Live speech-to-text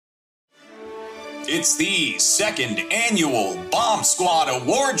It's the second annual Bomb Squad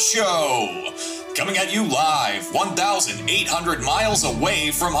Award Show. Coming at you live 1,800 miles away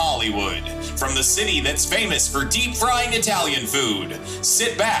from Hollywood. From the city that's famous for deep frying Italian food.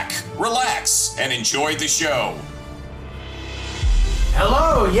 Sit back, relax, and enjoy the show.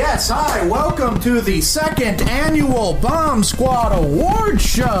 Hello, yes, hi, welcome to the second annual Bomb Squad Award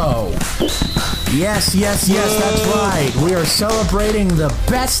Show. Yes, that's right. We are celebrating the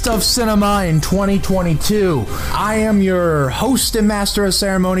best of cinema in 2022. I am your host and master of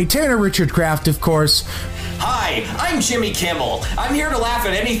ceremony, Tanner Richard Kraft, of course. Hi, I'm Jimmy Kimmel. I'm here to laugh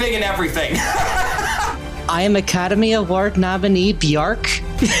at anything and everything. I am Academy Award nominee Bjork.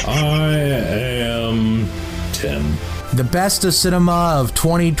 I am Tim. The best of cinema of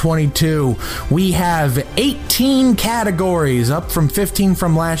 2022. We have 18 categories, up from 15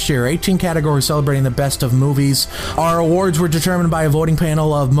 from last year. 18 categories celebrating the best of movies. Our awards were determined by a voting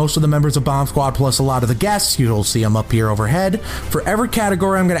panel of most of the members of Bomb Squad plus a lot of the guests. You'll see them up here overhead. For every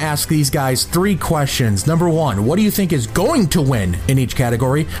category, I'm going to ask these guys 3 questions. Number 1, what do you think is going to win in each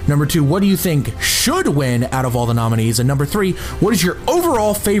category? Number 2, what do you think should win out of all the nominees? And number 3, what is your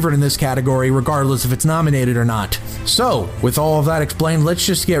overall favorite in this category, regardless if it's nominated or not? So, with all of that explained, let's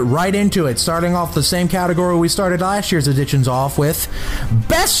just get right into it, starting off the same category we started last year's editions off with,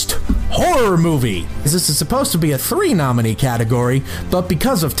 Best Horror Movie. This is supposed to be a 3-nominee category, but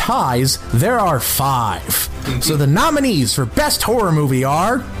because of ties, there are 5. So the nominees for Best Horror Movie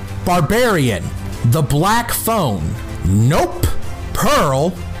are Barbarian, The Black Phone, Nope,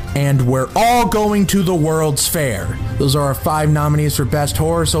 Pearl, and We're All Going to the World's Fair. Those are our 5 nominees for Best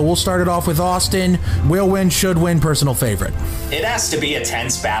Horror, so we'll start it off with Austin. Will win, should win, personal favorite. It has to be a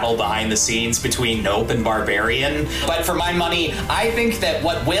tense battle behind the scenes between Nope and Barbarian, but for my money, I think that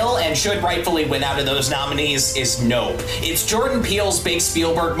what will and should rightfully win out of those nominees is Nope. It's Jordan Peele's big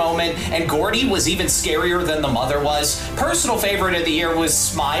Spielberg moment, and Gordy was even scarier than the mother was. Personal favorite of the year was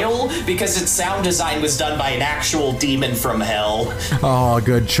Smile, because its sound design was done by an actual demon from hell. Oh,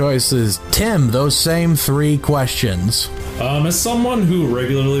 good choices. Tim, those same 3 questions. As someone who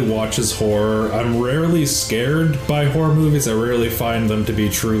regularly watches horror, I'm rarely scared by horror movies. I rarely find them to be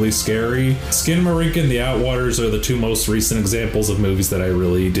truly scary. Skinamarink and The Outwaters are the 2 most recent examples of movies that I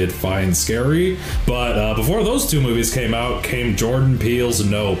really did find scary. But before those 2 movies came out, came Jordan Peele's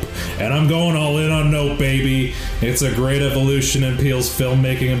Nope. And I'm going all in on Nope, baby. It's a great evolution in Peele's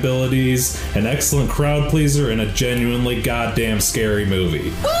filmmaking abilities, an excellent crowd pleaser, and a genuinely goddamn scary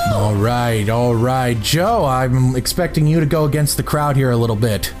movie. All right. Joe, I'm expecting you to go against the crowd here a little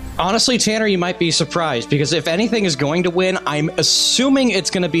bit. Honestly, Tanner, you might be surprised, because if anything is going to win, I'm assuming it's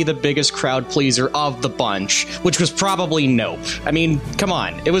going to be the biggest crowd pleaser of the bunch, which was probably Nope. I mean, come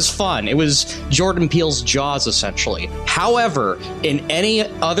on. It was fun. It was Jordan Peele's Jaws, essentially. However, in any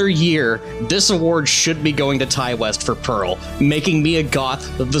other year, this award should be going to Ty West for Pearl, making Mia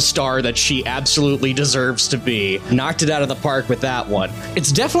Goth the star that she absolutely deserves to be. Knocked it out of the park with that one.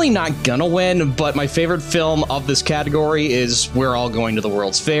 It's definitely not gonna win, but my favorite film of this category is We're All Going to the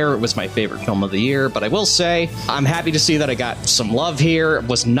World's Fair. It was my favorite film of the year, but I will say I'm happy to see that I got some love here.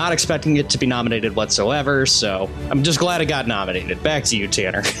 Was not expecting it to be nominated whatsoever, so I'm just glad it got nominated. Back to you,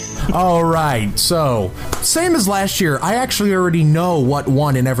 Tanner. All right, so same as last year, I actually already know what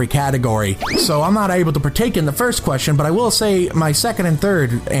won in every category, so I'm not able to partake in the first question, but I will say my second and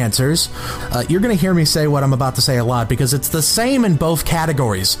third answers. You're going to hear me say what I'm about to say a lot, because it's the same in both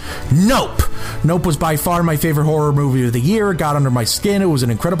categories. Nope. Nope was by far my favorite horror movie of the year. It got under my skin. It was an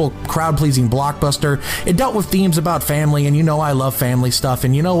incredible crowd-pleasing blockbuster. It dealt with themes about family, and you know I love family stuff,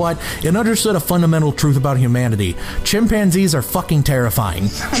 and you know what? It understood a fundamental truth about humanity. Chimpanzees are fucking terrifying.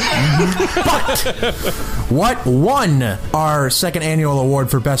 But what won our second annual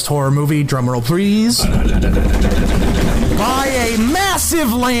award for Best Horror Movie? Drumroll, please. By a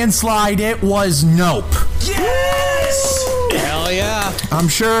massive landslide, it was Nope. Yes! Hell yeah. I'm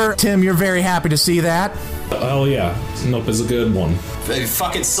sure, Tim, you're very happy to see that. Oh yeah, Nope is a good one.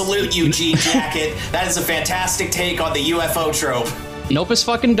 Fucking salute you, G-Jacket. That is a fantastic take on the UFO trope. Nope is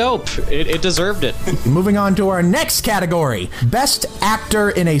fucking dope. It deserved it. Moving on to our next category, Best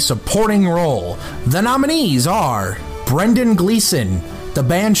Actor in a Supporting Role. The nominees are Brendan Gleeson, The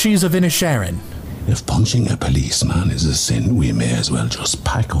Banshees of Inisherin. If punching a policeman is a sin, we may as well just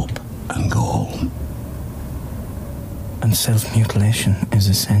pack up and go home. And self-mutilation is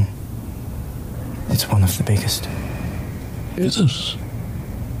a sin. It's one of the biggest. Is it?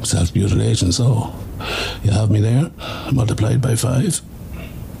 Self-mutilation, so you have me there, multiplied by 5.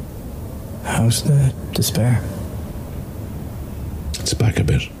 How's the despair? It's back a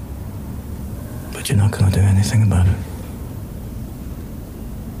bit. But you're not going to do anything about it.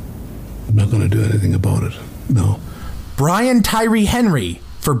 I'm not going to do anything about it. No. Brian Tyree Henry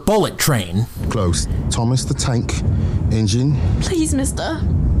for Bullet Train. Close. Thomas the Tank Engine. Please, mister.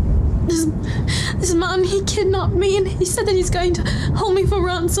 This man, he kidnapped me and he said that he's going to hold me for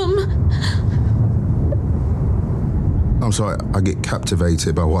ransom. I'm sorry, I get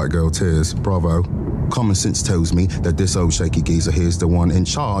captivated by white girl tears. Bravo. Common sense tells me that this old shaky geezer here is the one in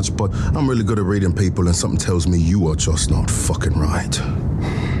charge, but I'm really good at reading people and something tells me you are just not fucking right.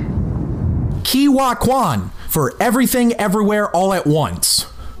 Ke Huy Quan for Everything Everywhere All at Once.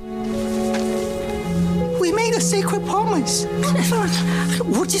 We made a sacred promise.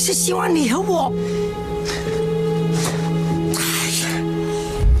 我只是希望你和我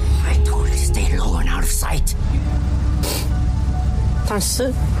I told you to stay low and out of sight. 但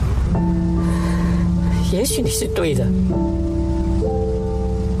是也许你是对的。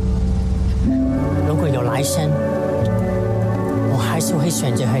如果有来生，我还是会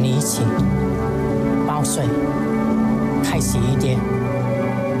选择和你一起报税，开心一点。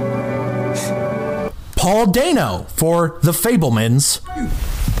Paul Dano for The Fabelmans.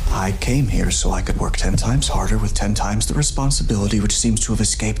 I came here so I could work 10 times harder with 10 times the responsibility, which seems to have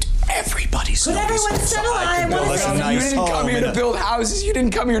escaped everybody's notice. Could everyone settle? You didn't come here to build houses. You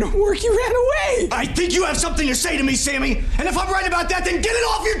didn't come here to work. You ran away. I think you have something to say to me, Sammy. And if I'm right about that, then get it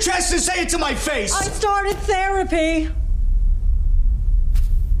off your chest and say it to my face. I started therapy.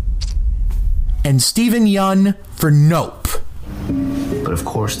 And Stephen Yeun for Nope. But of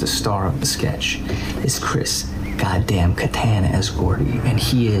course, the star of the sketch is Chris goddamn Kattan as Gordy, and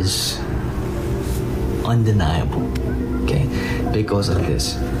he is undeniable. Okay, it goes like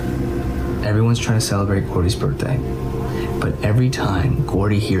this. Everyone's trying to celebrate Gordy's birthday, but every time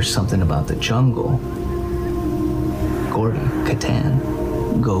Gordy hears something about the jungle, Gordy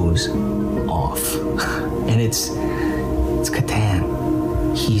Kattan goes off. And it's Kattan.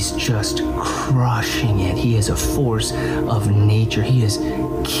 He's just crushing it. He is a force of nature. He is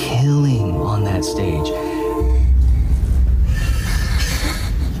killing on that stage.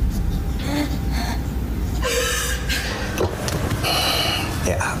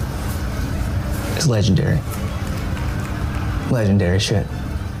 Yeah. It's legendary. Legendary shit.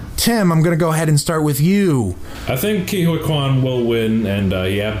 Tim, I'm going to go ahead and start with you. I think Ke Huy Quan will win, and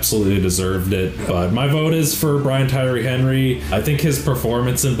he absolutely deserved it. But my vote is for Brian Tyree Henry. I think his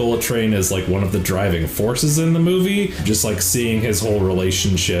performance in Bullet Train is like one of the driving forces in the movie. Just like seeing his whole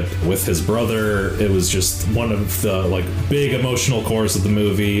relationship with his brother, it was just one of the like big emotional cores of the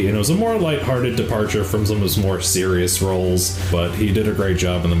movie. And it was a more lighthearted departure from some of his more serious roles. But he did a great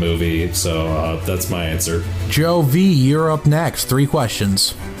job in the movie, so that's my answer. Joe V, you're up next. 3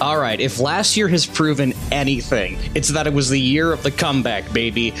 questions. All right, if last year has proven anything, it's that it was the year of the comeback,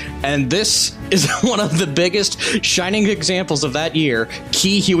 baby. And this is one of the biggest shining examples of that year,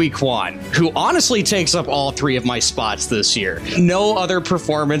 Ke Huy Quan, who honestly takes up all 3 of my spots this year. No other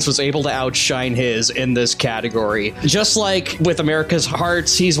performance was able to outshine his in this category. Just like with America's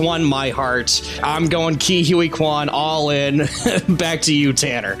Hearts, he's won my heart. I'm going Ke Huy Quan all in. Back to you,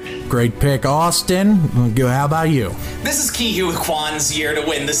 Tanner. Great pick, Austin. How about you? This is Ke Huy Quan's year to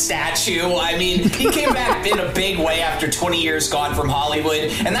win the statue. I mean, he came back in a big way after 20 years gone from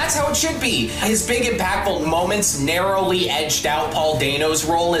Hollywood, and that's how it should be. His big impactful moments narrowly edged out Paul Dano's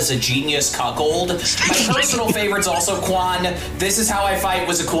role as a genius cuckold. My personal favorite's also Quan. This is how I fight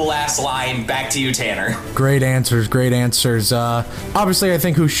was a cool ass line. Back to you, Tanner. Great answers, great answers. Obviously, I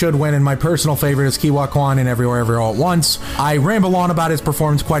think who should win, and my personal favorite is Ke Huy Quan in Everywhere Everywhere All at Once. I ramble on about his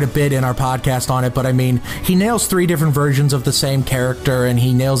performance quite a bit in our podcast on it, but I mean, he nails 3 different versions of the same character, and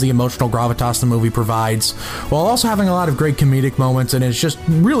he nails the emotional gravitas the movie provides, while also having a lot of great comedic moments, and it's just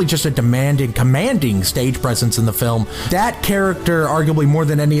really just a demanding, commanding stage presence in the film. That character, arguably more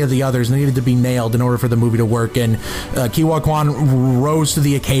than any of the others, needed to be nailed in order for the movie to work, and Ke Huy Quan rose to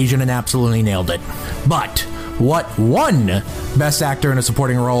the occasion and absolutely nailed it. But what won Best Actor in a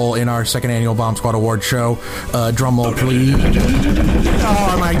Supporting Role in our 2nd annual Bomb Squad Award show? Drumroll, please. Oh,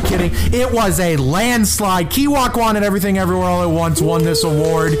 am I kidding? It was a landslide. Ke Huy Quan and Everything Everywhere All at Once won this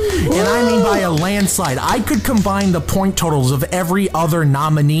award. And I mean by a landslide. I could combine the point totals of every other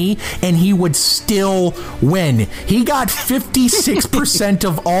nominee, and he would still win. He got 56%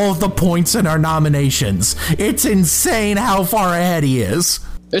 of all of the points in our nominations. It's insane how far ahead he is.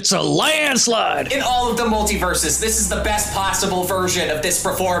 It's a landslide! In all of the multiverses, this is the best possible version of this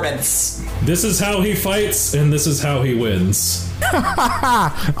performance. This is how he fights, and this is how he wins.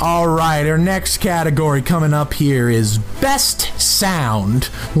 All right, our next category coming up here is Best Sound.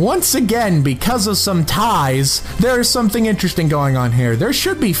 Once again, because of some ties, there's something interesting going on here. There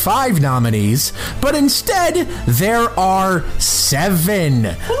should be 5 nominees, but instead, there are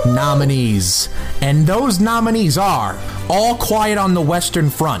 7 nominees. And those nominees are All Quiet on the Western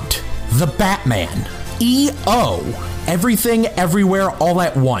Front, The Batman, E.O., Everything Everywhere All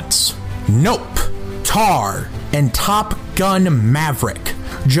at Once, Nope, Tar, and Top Gun Maverick.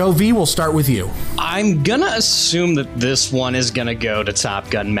 Joe V, we'll start with you. I'm gonna assume that this one is gonna go to Top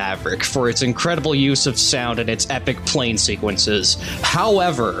Gun Maverick for its incredible use of sound and its epic plane sequences.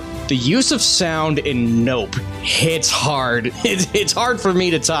 However, the use of sound in Nope hits hard. It's hard for me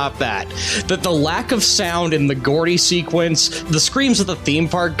to top that. That the lack of sound in the Gordy sequence, the screams of the theme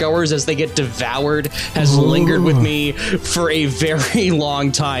park goers as they get devoured, has lingered with me for a very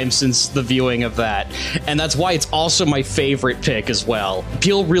long time since the viewing of that. And that's why it's also my favorite pick as well.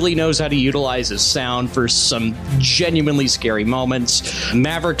 Peele really knows how to utilize his sound for some genuinely scary moments.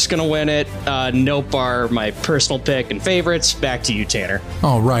 Maverick's gonna win it. Nope are my personal pick and favorites. Back to you, Tanner.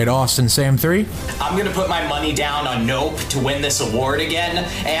 All right, Austin, Sam 3. I'm gonna put my money down on Nope to win this award again,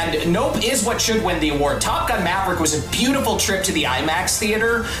 and Nope is what should win the award. Top Gun Maverick was a beautiful trip to the IMAX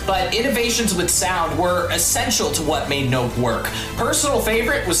theater, but innovations with sound were essential to what made Nope work. Personal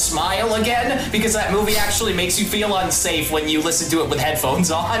favorite was Smile again, because that movie actually makes you feel unsafe when you listen to it with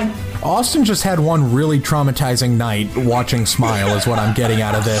headphones on. Austin just had one really traumatizing night watching Smile is what I'm getting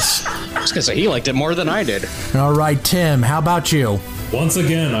out of this. I was gonna say, he liked it more than I did. All right, Tim, how about you? Once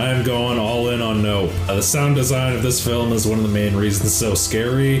again, I am going all in on Nope. The sound design of this film is one of the main reasons it's so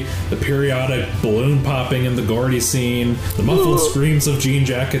scary. The periodic balloon popping in the Gordy scene, the muffled screams of Jean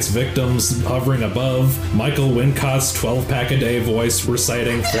Jacket's victims hovering above, Michael Wincott's 12-pack-a-day voice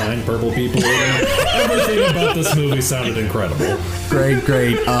reciting Flying Purple People. Everything about this movie sounded incredible.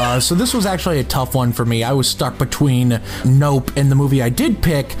 Great. So this was actually a tough one for me. I was stuck between Nope and the movie I did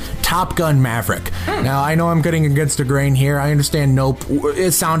pick, Top Gun Maverick. Now, I know I'm getting against the grain here. I understand Nope.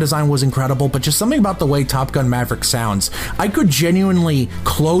 Its sound design was incredible, but just something about the way Top Gun Maverick sounds. I could genuinely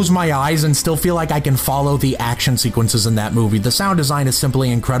close my eyes and still feel like I can follow the action sequences in that movie. The sound design is simply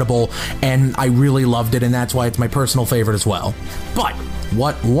incredible, and I really loved it, and that's why it's my personal favorite as well. But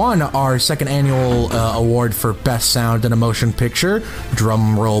what won our second annual award for Best Sound in a Motion Picture?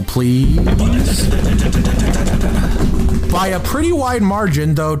 Drum roll, please. By a pretty wide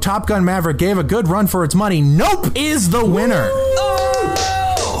margin, though Top Gun Maverick gave a good run for its money, Nope is the winner.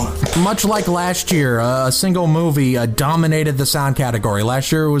 Much like last year, a single movie dominated the sound category.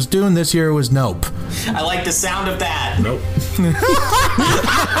 Last year it was Dune, this year it was Nope. I like the sound of that. Nope.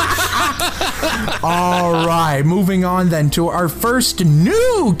 All right, moving on then to our first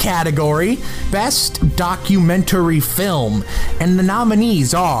new category, Best Documentary Film. And the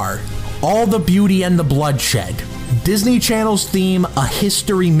nominees are All the Beauty and the Bloodshed, Disney Channel's theme, A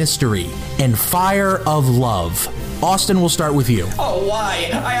History Mystery, and Fire of Love. Austin, we'll start with you. Oh,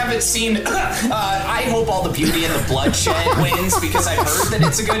 why? I haven't seen... I hope All the Beauty and the Bloodshed wins because I've heard that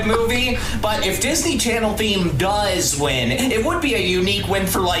it's a good movie. But if Disney Channel theme does win, it would be a unique win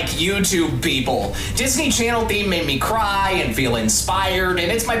for, like, YouTube people. Disney Channel theme made me cry and feel inspired,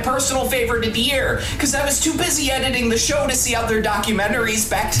 and it's my personal favorite of the year because I was too busy editing the show to see other documentaries.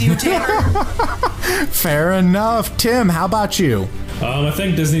 Back to you, Tanner. Fair enough. Tim, how about you? I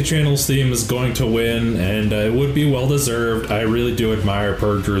think Disney Channel's theme is going to win, and it would be well-deserved. I really do admire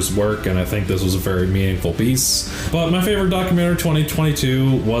Perjur's work, and I think this was a very meaningful piece. But my favorite documentary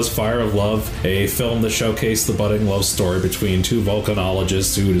 2022 was Fire of Love, a film that showcased the budding love story between two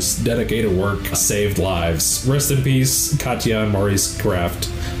volcanologists whose dedicated work saved lives. Rest in peace, Katya and Maurice Kraft.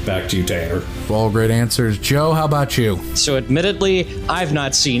 Back to you, Tanner. All great answers. Joe, how about you? So admittedly, I've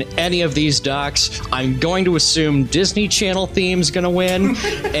not seen any of these docs. I'm going to assume Disney Channel theme's going to win,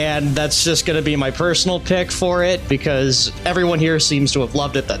 and that's just going to be my personal pick for it because everyone here seems to have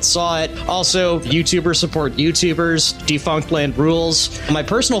loved it that saw it. Also, YouTubers support YouTubers. Defunctland rules. My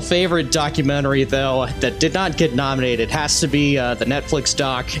personal favorite documentary, though, that did not get nominated has to be the Netflix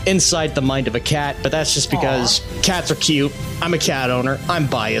doc Inside the Mind of a Cat, but that's just because cats are cute. I'm a cat owner. I'm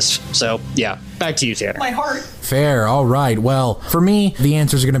biased. So, yeah. Back to you, Tanner. My heart. Fair. All right. Well, for me, the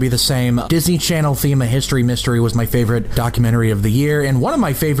answers are going to be the same. Disney Channel theme, A History Mystery was my favorite documentary of the year, and one of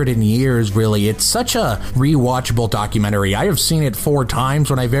my favorite in years, really. It's such a rewatchable documentary. I have seen it 4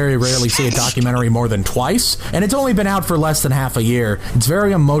 times when I very rarely see a documentary more than twice, and it's only been out for less than half a year. It's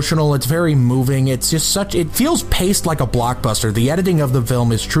very emotional. It's very moving. It's just it feels paced like a blockbuster. The editing of the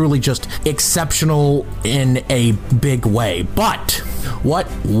film is truly just exceptional in a big way. But what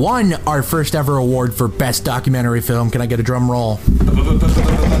won our first ever ever award for Best Documentary Film. Can I get a drum roll?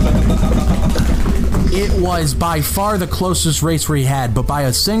 It was by far the closest race we had, but by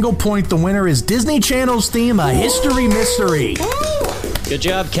a single point, the winner is Disney Channel's theme, A History Mystery. Good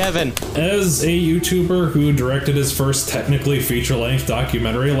job, Kevin. As a YouTuber who directed his first technically feature-length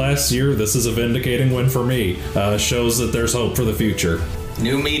documentary last year, this is a vindicating win for me. Shows that there's hope for the future.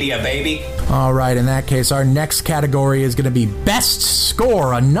 New media, baby. All right, in that case, our next category is going to be Best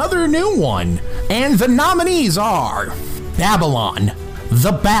Score, another new one. And the nominees are Babylon,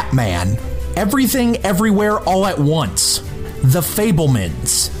 The Batman, Everything Everywhere All at Once, The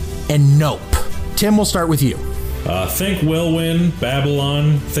Fabelmans, and Nope. Tim, we'll start with you. Think will win,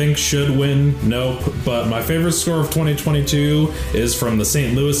 Babylon. Think should win, Nope. But my favorite score of 2022 is from the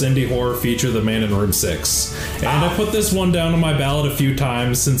St. Louis indie horror feature, The Man in Room 6. And I put this one down on my ballot a few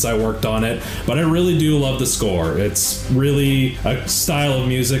times since I worked on it, but I really do love the score. It's really a style of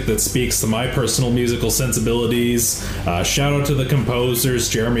music that speaks to my personal musical sensibilities. Shout out to the composers,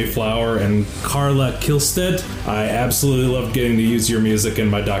 Jeremy Flower and Carla Kilstead. I absolutely loved getting to use your music in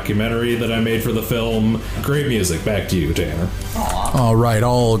my documentary that I made for the film. Great music. Back to you, Tanner. All right,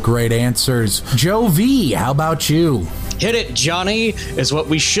 all great answers. Joe V, how about you? Hit it, Johnny, is what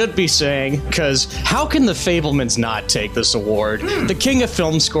we should be saying, because how can the Fabelmans not take this award? The king of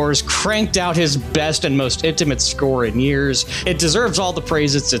film scores cranked out his best and most intimate score in years. It deserves all the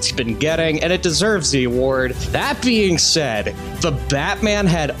praises it's been getting, and it deserves the award. That being said, The Batman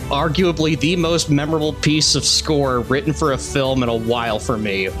had arguably the most memorable piece of score written for a film in a while for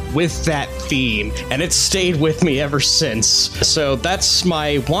me, with that theme, and it's stayed with me ever since. So that's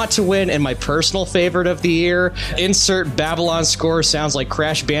my want to win and my personal favorite of the year. Insert Babylon score, sounds like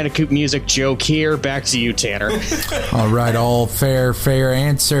Crash Bandicoot music joke here. Back to you, Tanner. All right, all fair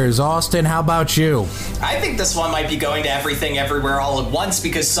answers. Austin, how about you? I think this one might be going to Everything Everywhere All at Once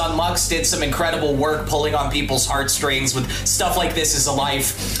because Sun Mux did some incredible work pulling on people's heartstrings with stuff like This Is a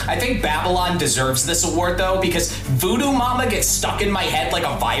Life. I think Babylon deserves this award, though, because Voodoo Mama gets stuck in my head like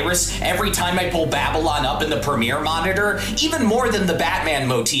a virus every time I pull Babylon up in the premiere monitor, even more than the Batman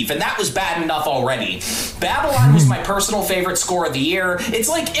motif, and that was bad enough already. Babylon was my personal favorite score of the year. It's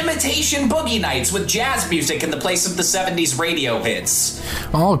like imitation Boogie Nights with jazz music in the place of the 70s radio hits.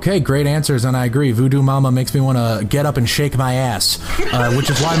 Okay, great answers, and I agree. Voodoo Mama makes me want to get up and shake my ass, which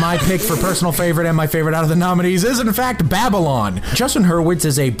is why my pick for personal favorite and my favorite out of the nominees is, in fact, Babylon. Justin Hurwitz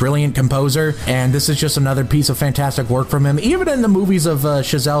is a brilliant composer, and this is just another piece of fantastic work from him. Even in the movies of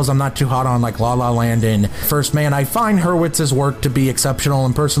Chazelle's I'm not too hot on, like La La Land and First Man, I find Hurwitz's work to be exceptional,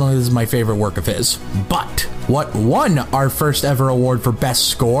 and personally, this is my favorite work of his. But what won our first ever award for Best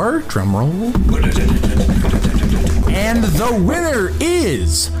Score? Drumroll. And the winner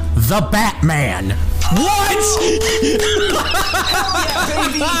is The Batman. What?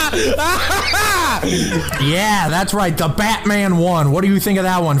 Yeah, that's right. The Batman won. What do you think of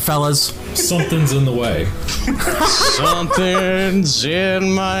that one, fellas? Something's in the way. Something's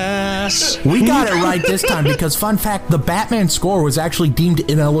in my ass. We got it right this time because, fun fact, the Batman score was actually deemed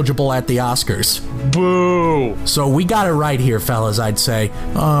ineligible at the Oscars. Boo. So we got it right here, fellas, I'd say.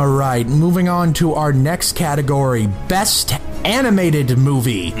 All right, moving on to our next category, Best Animated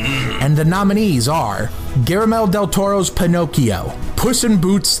Movie. And the nominees are Guillermo del Toro's Pinocchio, Puss in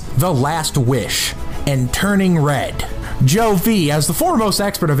Boots' The Last Wish, and Turning Red. Joe V, as the foremost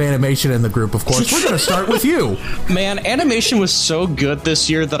expert of animation in the group, of course, we're going to start with you. Man, animation was so good this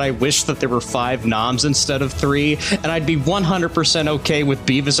year that I wish that there were 5 noms instead of 3, and I'd be 100% okay with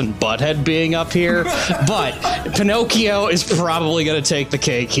Beavis and Butthead being up here, but Pinocchio is probably going to take the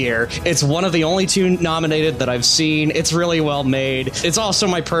cake here. It's one of the only 2 nominated that I've seen. It's really well made. It's also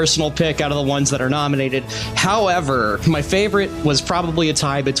my personal pick out of the ones that are nominated. However, my favorite was probably a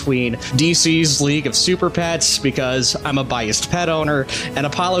tie between DC's League of Super Pets, because I'm a biased pet owner, and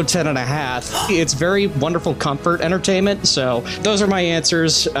Apollo 10.5. It's very wonderful comfort entertainment, so those are my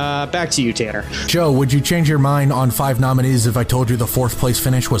answers. Back to you, Tanner. Joe, would you change your mind on 5 nominees if I told you the 4th place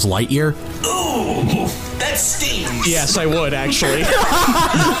finish was Lightyear? Ooh, that stings. Yes, I would, actually.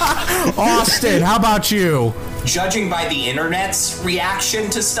 Austin, how about you? Judging by the internet's reaction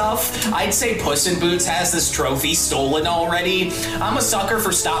to stuff, I'd say Puss in Boots has this trophy stolen already. I'm a sucker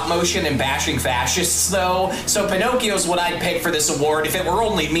for stop motion and bashing fascists, though, so Pinocchio's what I'd pick for this award if it were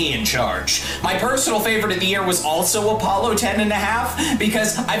only me in charge. My personal favorite of the year was also Apollo 10.5,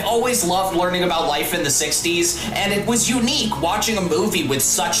 because I've always loved learning about life in the 60s, and it was unique watching a movie with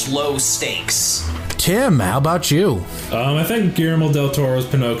such low stakes. Tim, how about you? I think Guillermo del Toro's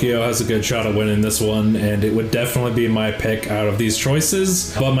Pinocchio has a good shot at winning this one, and it would definitely be my pick out of these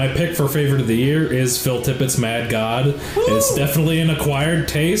choices. But my pick for favorite of the year is Phil Tippett's Mad God. Woo! It's definitely an acquired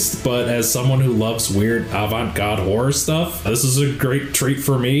taste, but as someone who loves weird avant-garde horror stuff, this is a great treat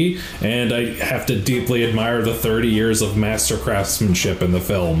for me, and I have to deeply admire the 30 years of master craftsmanship in the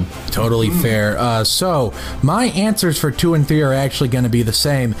film. Totally fair. So, my answers for 2 and 3 are actually going to be the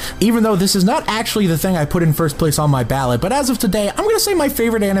same, even though this is not actually the thing I put in first place on my ballot. But as of today, I'm going to say my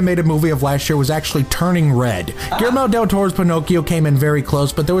favorite animated movie of last year was actually Turning Red. Guillermo del Toro's Pinocchio came in very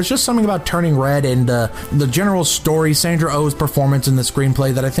close, but there was just something about Turning Red and the general story, Sandra Oh's performance in the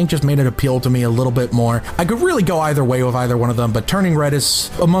screenplay that I think just made it appeal to me a little bit more. I could really go either way with either one of them, but Turning Red is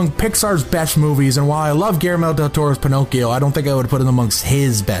among Pixar's best movies, and while I love Guillermo del Toro's Pinocchio, I don't think I would put it amongst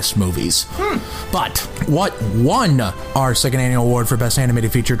his best movies. But what won our second annual award for Best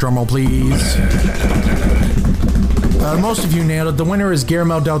Animated Feature? Drumroll, please. Most of you nailed it. The winner is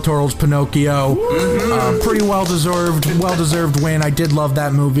Guillermo del Toro's Pinocchio. Pretty well-deserved win. I did love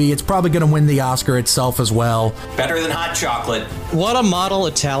that movie. It's probably going to win the Oscar itself as well. Better than hot chocolate. What a model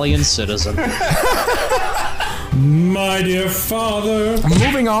Italian citizen. My dear father.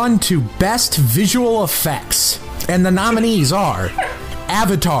 Moving on to Best Visual Effects. And the nominees are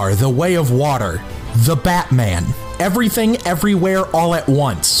Avatar, The Way of Water, The Batman, Everything Everywhere All at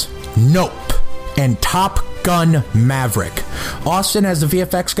Once, Nope, and Top Gun Maverick. Austin, as the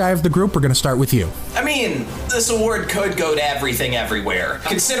VFX guy of the group, we're going to start with you. I mean, this award could go to Everything Everywhere.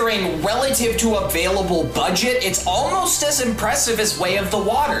 Considering relative to available budget, it's almost as impressive as Way of the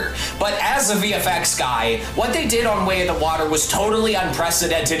Water. But as a VFX guy, what they did on Way of the Water was totally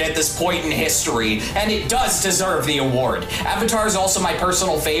unprecedented at this point in history, and it does deserve the award. Avatar is also my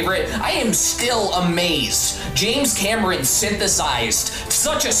personal favorite. I am still amazed. James Cameron synthesized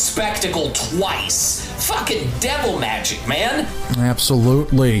such a spectacle twice. Fucking devil magic, man.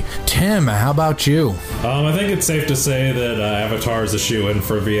 Absolutely. Tim, how about you? I think it's safe to say that Avatar is a shoo-in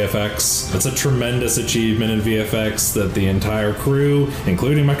for VFX. It's a tremendous achievement in VFX that the entire crew,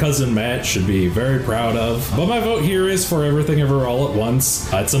 including my cousin Matt, should be very proud of. But my vote here is for Everything Everywhere All at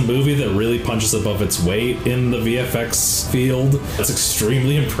Once. It's a movie that really punches above its weight in the VFX field. It's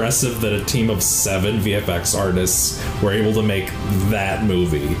extremely impressive that a team of 7 VFX artists were able to make that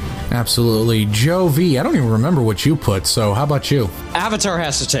movie. Absolutely. Joe V, I don't even remember what you put, so how about you? Avatar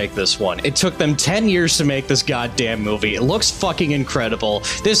has to take this one. It took them 10 years to make this goddamn movie. It looks fucking incredible.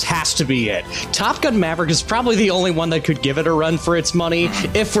 This has to be it. Top Gun Maverick is probably the only one that could give it a run for its money,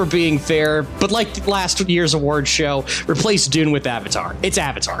 if we're being fair. But like last year's award show, replace Dune with Avatar. It's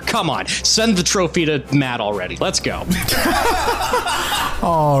Avatar. Come on. Send the trophy to Matt already. Let's go.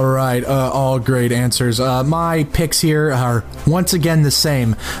 All right. All great answers. My picks here are once again the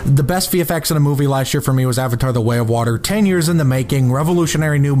same. The best VFX in a movie last year for me was Avatar: The Way of Water. 10 years in the making,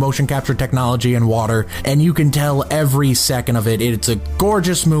 revolutionary new motion capture technology in water, and you can tell every second of it. It's a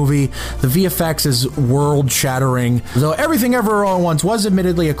gorgeous movie. The VFX is world-shattering, though Everything Everywhere All at Once was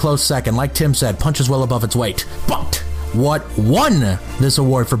admittedly a close second. Like Tim said, punches well above its weight. But what won this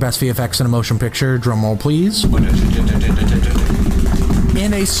award for Best VFX in a Motion Picture? Drumroll, please.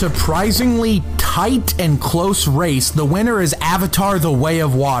 In a surprisingly tight and close race, the winner is Avatar: The Way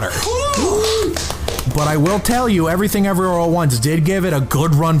of Water. But I will tell you, Everything Everywhere All at Once did give it a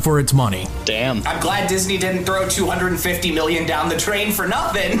good run for its money. Damn. I'm glad Disney didn't throw $250 million down the drain for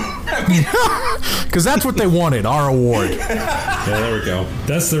nothing. Because that's what they wanted, our award. Yeah, there we go.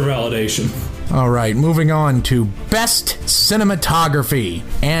 That's their validation. All right, moving on to Best Cinematography.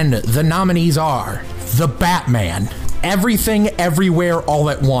 And the nominees are The Batman, Everything Everywhere All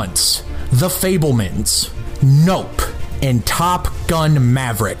at Once, The Fabelmans, Nope, and Top Gun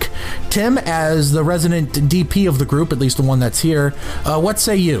Maverick. Tim, as the resident DP of the group, at least the one that's here, what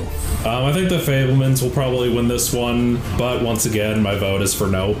say you? I think the Fabelmans will probably win this one, but once again, my vote is for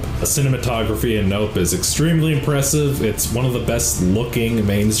Nope. The cinematography in Nope is extremely impressive. It's one of the best looking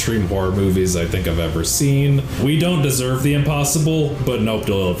mainstream horror movies I think I've ever seen. We don't deserve the impossible, but Nope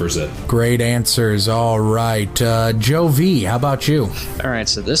delivers it. Great answers. All right. Joe V, how about you? All right,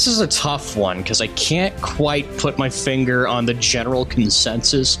 so this is a tough one because I can't quite put my finger on the general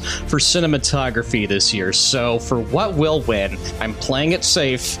consensus for cinematography this year. So for what will win, I'm playing it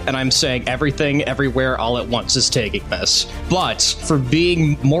safe and I'm saying Everything Everywhere All at Once is taking this. But for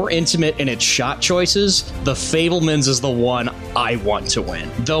being more intimate in its shot choices, The Fabelmans is the one I want to win.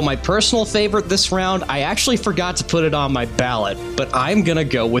 Though my personal favorite this round, I actually forgot to put it on my ballot, but I'm gonna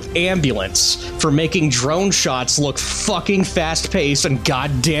go with Ambulance for making drone shots look fucking fast-paced and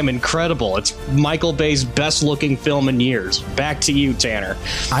goddamn incredible. It's Michael Bay's best-looking film in years. Back to you, Tanner.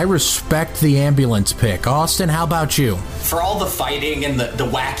 I respect the Ambulance pick. Austin, how about you? For all the fighting and the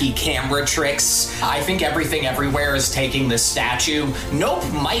wacky camera tricks, I think Everything Everywhere is taking the statue. Nope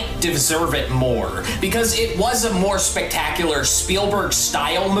might deserve it more, because it was a more spectacular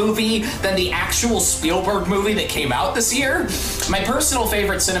Spielberg-style movie than the actual Spielberg movie that came out this year. My personal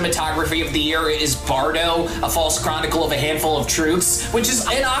favorite cinematography of the year is Bardo, A False Chronicle of a Handful of Truths, which is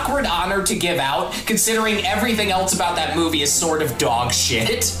an awkward honor to give out, considering everything else about that movie is sort of dog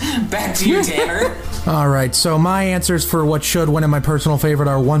shit. Back to you, Tanner. All right, so my answers for what should win and my personal favorite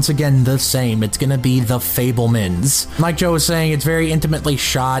are once again the same. It's going to be The Fabelmans. Like Joe was saying, it's very intimately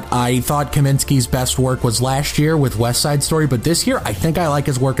shot. I thought Kaminsky's best work was last year with West Side Story, but this year I think I like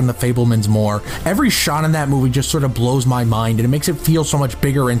his work in The Fabelmans more. Every shot in that movie just sort of blows my mind, and it makes it feel so much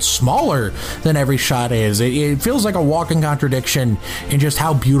bigger and smaller than every shot is. It feels like a walking contradiction in just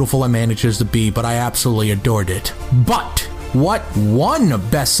how beautiful it manages to be, but I absolutely adored it. But what won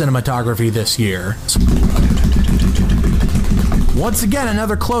Best Cinematography this year? Once again,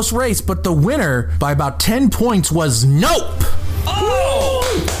 another close race, but the winner by about 10 points was Nope! Oh!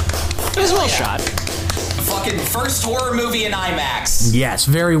 It was well shot. Fucking first horror movie in IMAX. Yes,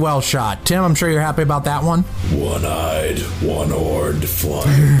 very well shot. Tim, I'm sure you're happy about that one. One-eyed, one-horned,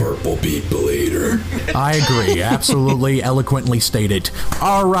 flying purple people eater. I agree. Absolutely eloquently stated.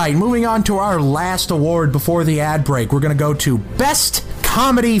 All right, moving on to our last award before the ad break. We're going to go to Best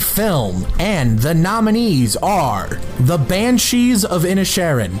Comedy Film, and the nominees are The Banshees of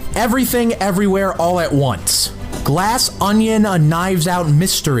Inisherin, Everything Everywhere All at Once, Glass Onion: A Knives Out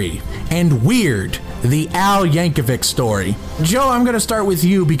Mystery, and Weird: The Al Yankovic Story. Joe, I'm going to start with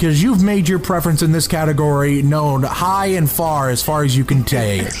you because you've made your preference in this category known high and far as you can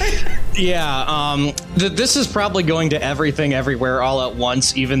take. Yeah, this is probably going to Everything Everywhere All at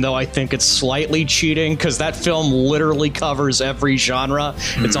Once, even though I think it's slightly cheating, because that film literally covers every genre.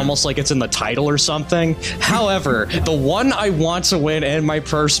 It's almost like it's in the title or something. However, the one I want to win and my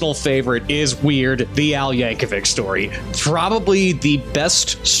personal favorite is Weird: The Al Yankovic Story. Probably the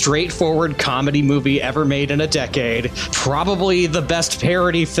best straightforward comedy movie ever made in a decade. Probably the best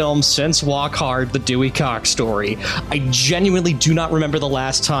parody film since Walk Hard: The Dewey Cox Story. I genuinely do not remember the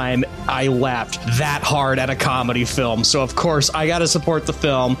last time I laughed that hard at a comedy film, so of course I gotta support the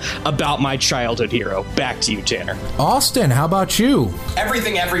film about my childhood hero. Back to you, Tanner. Austin, how about you?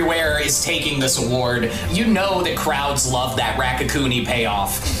 Everything Everywhere is taking this award. You know that crowds love that Raccacoonie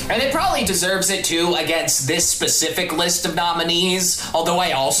payoff, and it probably deserves it too against this specific list of nominees, although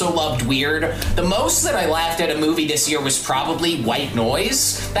I also loved Weird. The most that I laughed at a movie this year was probably White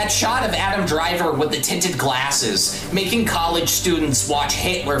Noise. That shot of Adam Driver with the tinted glasses making college students watch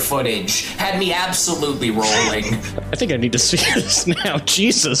Hitler footage had me absolutely rolling. I think I need to see this now.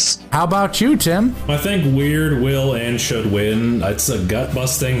 Jesus. How about you, Tim? I think Weird will and should win. It's a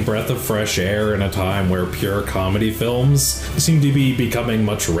gut-busting breath of fresh air in a time where pure comedy films seem to be becoming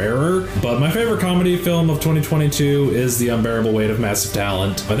much rarer. But my favorite comedy film of 2022 is The Unbearable Weight of Massive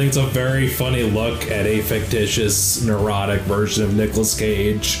Talent. I think it's a very funny look at a fictitious, neurotic version of Nicolas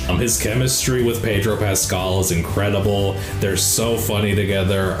Cage. His chemistry with Pedro Pascal is incredible. They're so funny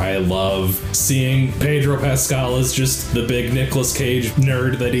together. I love seeing Pedro Pascal as just the big Nicolas Cage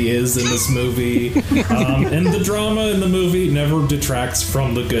nerd that he is in this movie. And the drama in the movie never detracts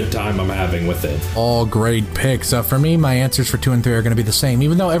from the good time I'm having with it. All great picks. For me, my answers for 2 and 3 are going to be the same,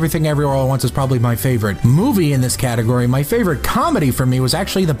 even though Everything Everywhere All at Once is probably my favorite movie in this category. My favorite comedy for me was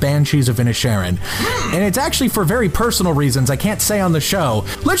actually The Banshees of Inisherin. And it's actually for very personal reasons I can't say on the show.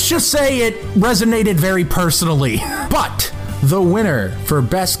 Let's just say it resonated very personally. But the winner for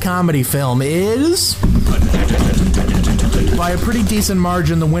Best Comedy Film is, by a pretty decent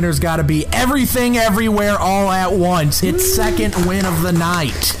margin, the winner's got to be Everything Everywhere All at Once. Its second win of the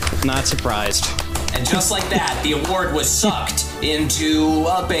night. Not surprised. And just like that, the award was sucked into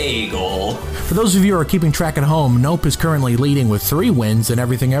a bagel. For those of you who are keeping track at home, Nope is currently leading with 3 wins, and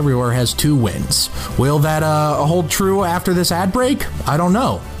Everything Everywhere has 2 wins. Will that hold true after this ad break? I don't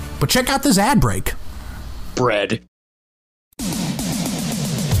know. But check out this ad break. Bread.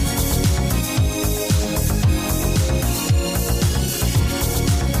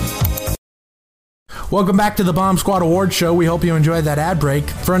 Welcome back to the Bomb Squad Award Show. We hope you enjoyed that ad break.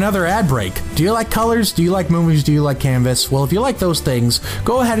 For another ad break, do you like colors? Do you like movies? Do you like canvas? Well, if you like those things,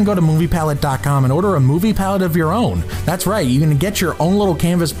 go ahead and go to moviepalette.com and order a movie palette of your own. That's right, you can get your own little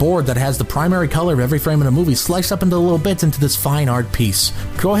canvas board that has the primary color of every frame in a movie sliced up into little bits into this fine art piece.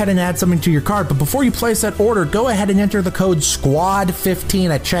 Go ahead and add something to your cart, but before you place that order, go ahead and enter the code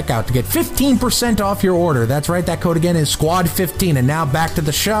SQUAD15 at checkout to get 15% off your order. That's right, that code again is SQUAD15. And now back to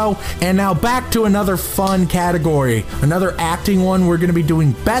the show, and now back to another fun category, another acting one. We're going to be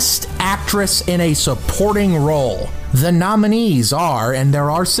doing Best Actress in a Supporting Role. The nominees are, and there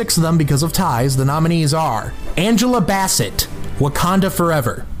are 6 of them because of ties, the nominees are Angela Bassett, Wakanda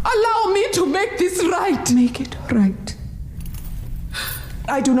Forever. Allow me to make this right. Make it right.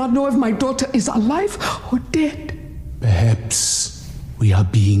 I do not know if my daughter is alive or dead. Perhaps we are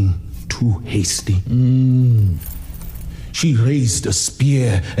being too hasty. She raised a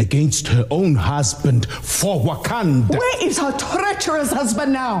spear against her own husband for Wakanda. Where is her treacherous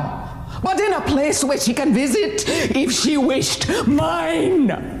husband now? But in a place where she can visit if she wished. Mine.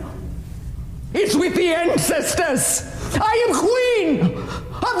 It's with the ancestors. I am queen of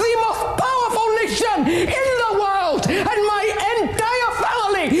the most powerful nation in the world, and my entire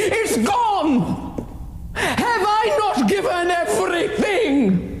family is gone. Have I not given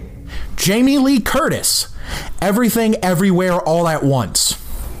everything? Jamie Lee Curtis, Everything Everywhere All at Once.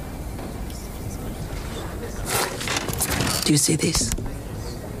 Do you see these?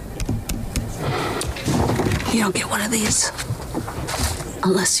 You don't get one of these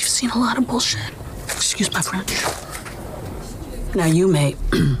unless you've seen a lot of bullshit. Excuse my French. Now, you may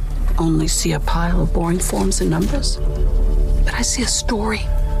only see a pile of boring forms and numbers, but I see a story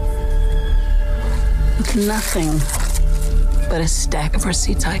with nothing but a stack of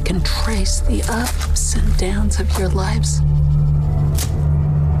receipts. I can trace the ups and downs of your lives,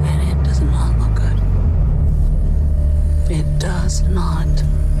 and it does not look good. It does not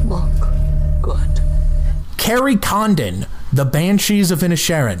look good. Carrie Condon, The Banshees of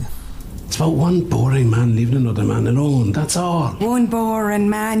Inisherin. It's about one boring man leaving another man alone, that's all. One boring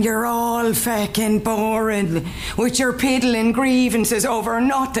man, you're all fucking boring. With your piddling grievances over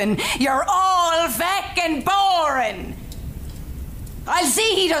nothing, you're all fucking boring. I'll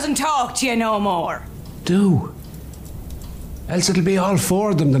see he doesn't talk to you no more. Do. Else it'll be all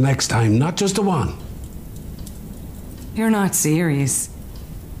 4 of them the next time, not just the one. You're not serious.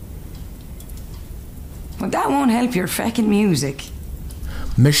 Well, that won't help your fucking music.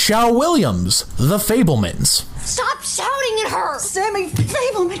 Michelle Williams, The Fablemans. Stop shouting at her! Sammy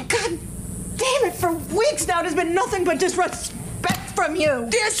Fableman, god damn it, for weeks now there's been nothing but disrespect from you.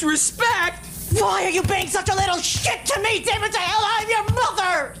 Disrespect? Why are you being such a little shit to me, David? The hell, I'm your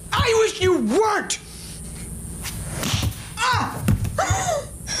mother! I wish you weren't!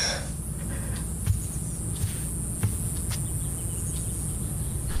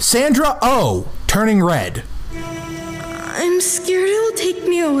 Sandra Oh, Turning Red. I'm scared it'll take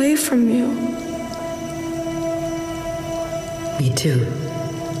me away from you. Me too.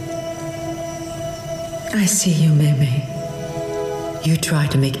 I see you, Mei. You try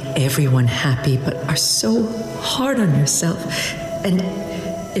to make everyone happy, but are so hard on yourself. And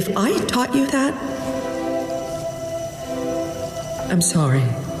if I taught you that, I'm sorry.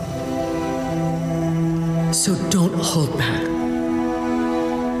 So don't hold back.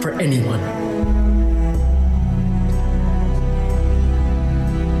 For anyone.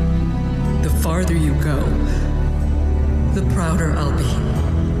 The farther you go, the prouder I'll be.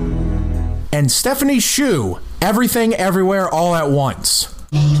 And Stephanie Hsu, Everything Everywhere All at Once.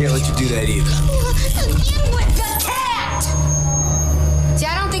 Can't let you do that either. You with the cat! See,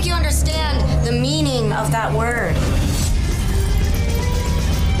 I don't think you understand the meaning of that word.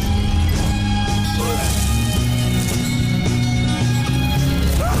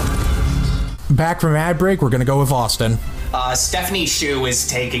 Back from ad break, we're going to go with Austin. Stephanie Hsu is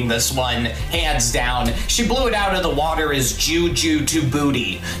taking this one, hands down. She blew it out of the water as Juju to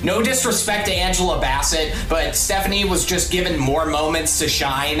booty. No disrespect to Angela Bassett, but Stephanie was just given more moments to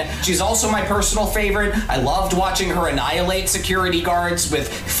shine. She's also my personal favorite. I loved watching her annihilate security guards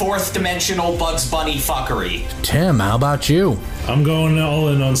with fourth dimensional Bugs Bunny fuckery. Tim, how about you? I'm going all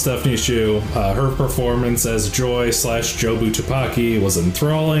in on Stephanie Hsu. Her performance as Joy/Jobu Tupaki was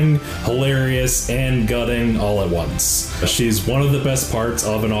enthralling, hilarious, and gutting all at once. She's one of the best parts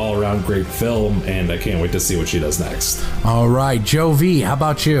of an all-around great film, and I can't wait to see what she does next. All right, Joe V, how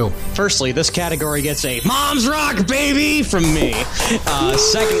about you? Firstly, this category gets a Mom's Rock, baby, from me.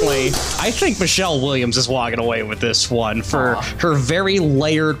 Secondly, I think Michelle Williams is walking away with this one for her very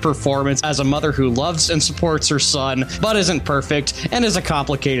layered performance as a mother who loves and supports her son, but isn't perfect and is a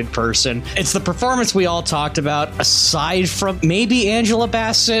complicated person. It's the performance we all talked about, aside from maybe Angela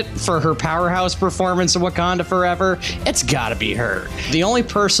Bassett for her powerhouse performance in Wakanda Forever. It's gotta be her. The only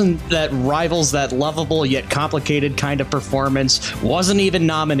person that rivals that lovable yet complicated kind of performance wasn't even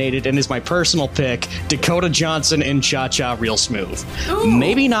nominated and is my personal pick, Dakota Johnson in Cha-Cha Real Smooth. Ooh.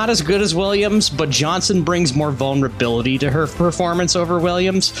 Maybe not as good as Williams, but Johnson brings more vulnerability to her performance over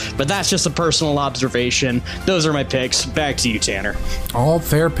Williams, but that's just a personal observation. Those are my picks. Back to you, Tanner. All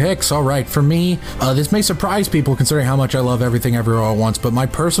fair picks. All right, for me, this may surprise people considering how much I love Everything Everywhere All at Once, but my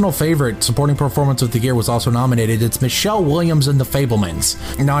personal favorite supporting performance of the year was also nominated. It's Michelle Williams in The Fabelmans.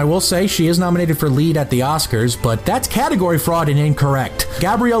 Now, I will say she is nominated for lead at the Oscars, but that's category fraud and incorrect.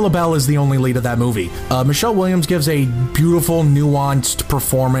 Gabrielle Bell is the only lead of that movie. Michelle Williams gives a beautiful, nuanced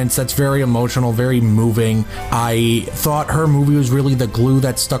performance that's very emotional, very moving. I thought her movie was really the glue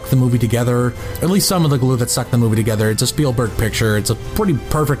that stuck the movie together, at least some of the glue that stuck the movie together. It's a Spielberg picture. It's a pretty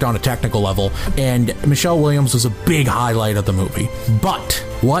perfect on a technical level, and Michelle Williams was a big highlight of the movie. But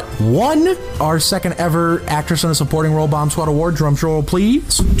what won our second ever Actress in a Supporting Role Bomb Squad Award? Drum roll,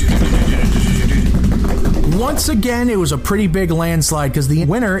 please. Once again, it was a pretty big landslide because the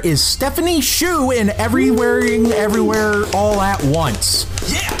winner is Stephanie Hsu in Everywhere All at Once.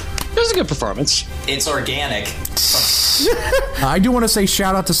 Yeah! It was a good performance. It's organic. I do want to say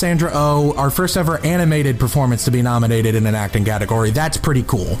shout out to Sandra Oh, our first ever animated performance to be nominated in an acting category. That's pretty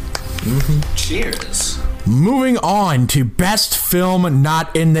cool. Mm-hmm. Cheers. Moving on to Best Film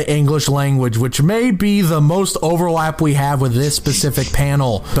Not in the English Language, which may be the most overlap we have with this specific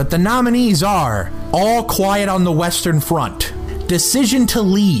panel. But the nominees are All Quiet on the Western Front, Decision to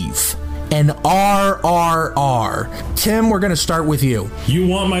Leave, and RRR. Tim, we're going to start with you. You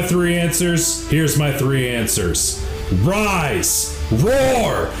want my three answers? Here's my three answers. Rise,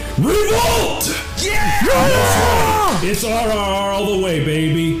 roar, revolt! Yeah! It's RRR all the way,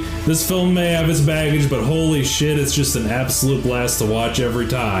 baby. This film may have its baggage, but holy shit, it's just an absolute blast to watch every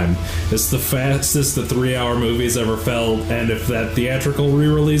time. It's the fastest the 3-hour movie's ever felt, and if that theatrical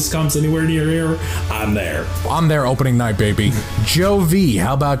re-release comes anywhere near here, I'm there. I'm there opening night, baby. Joe V,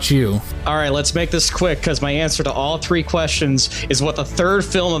 how about you? All right, let's make this quick, because my answer to all three questions is what the third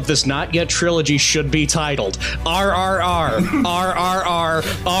film of this Not Yet trilogy should be titled. RRR, RRR,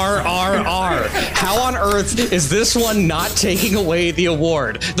 RRR. How on earth is this one not taking away the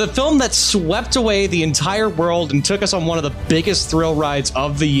award? The film that swept away the entire world and took us on one of the biggest thrill rides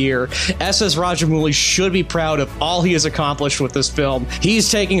of the year. S.S. Rajamouli should be proud of all he has accomplished with this film.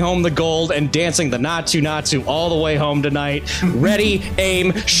 He's taking home the gold and dancing the not to all the way home tonight. Ready,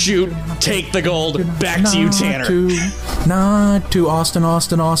 aim, shoot, take the gold. Back to you, Tanner. Not to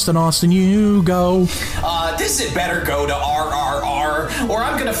Austin, you go. This had better go to RRR, or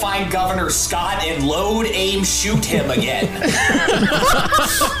I'm gonna find Governor Scott and load, aim, shoot him again.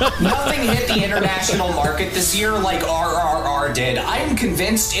 Nothing hit the international market this year like RRR did. I'm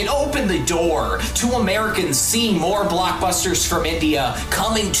convinced it opened the door to Americans seeing more blockbusters from India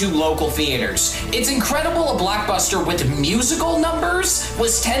coming to local theaters. It's incredible a blockbuster with musical numbers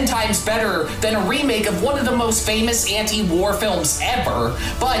was 10 times better than a remake of one of the most famous anti-war films ever,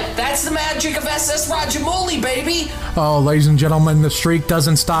 but that's the magic of S.S. Rajamouli, baby! Oh, ladies and gentlemen, the streak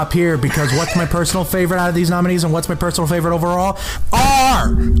doesn't stop here, because what's my personal favorite out of these nominees and what's my personal favorite overall?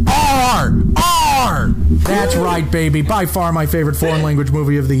 RRR! That's right, baby. By far my favorite foreign language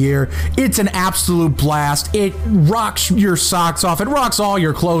movie of the year. It's an absolute blast. It rocks your socks off. It rocks all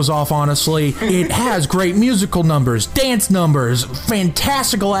your clothes off, honestly. It has great musical numbers, dance numbers,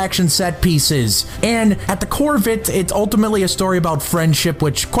 fantastical action set pieces. And at the core of it, it's ultimately a story about friendship,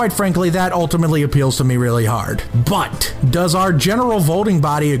 which, quite frankly, that ultimately appeals to me really hard. But does our general voting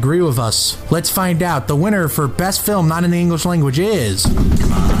body agree with us? Let's find out. The winner for Best Film Not in the English Language is...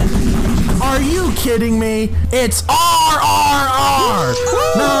 Are you kidding me? It's RRR!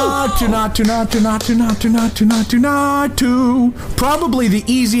 Not to. Probably the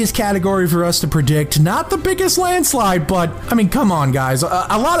easiest category for us to predict. Not the biggest landslide, but, I mean, come on, guys. A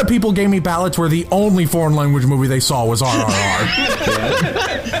lot of people gave me ballots where the only foreign language movie they saw was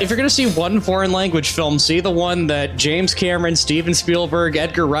RRR. If you're going to see one foreign language film, see the one that James Cameron, Steven Spielberg,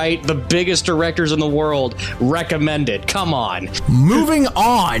 Edgar Wright, the biggest directors in the world, recommended. Come on. Moving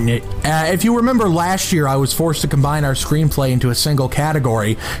on. If you remember last year, I was forced to combine our screenplay into a single single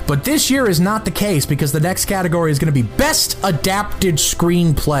category. But this year is not the case because the next category is going to be Best Adapted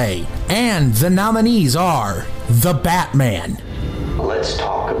Screenplay. And the nominees are The Batman. Let's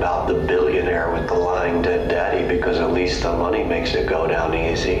talk about the billionaire with the lying dead daddy, because at least the money makes it go down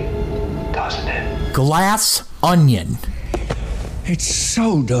easy, doesn't it? Glass Onion. It's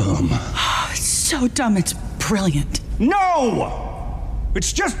so dumb. It's so dumb, it's brilliant. No!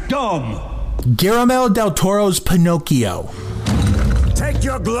 It's just dumb. Guillermo del Toro's Pinocchio. Take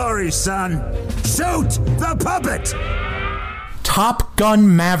your glory, son. Shoot the puppet! Top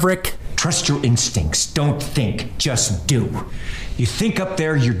Gun Maverick. Trust your instincts. Don't think, just do. You think up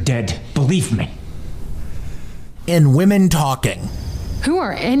there, you're dead. Believe me. And Women Talking. Who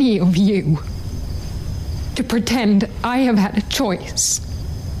are any of you to pretend I have had a choice?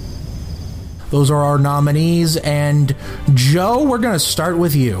 Those are our nominees, and Joe, we're going to start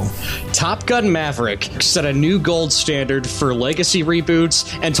with you. Top Gun Maverick set a new gold standard for legacy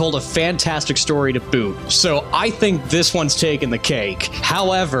reboots and told a fantastic story to boot. So I think this one's taking the cake.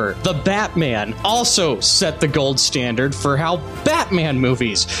 However, The Batman also set the gold standard for how Batman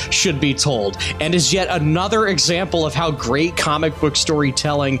movies should be told, and is yet another example of how great comic book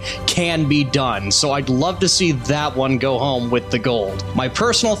storytelling can be done. So I'd love to see that one go home with the gold. My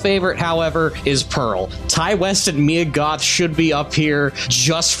personal favorite, however, is Pearl. Ty West and Mia Goth should be up here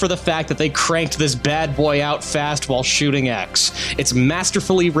just for the fact that they cranked this bad boy out fast while shooting X. It's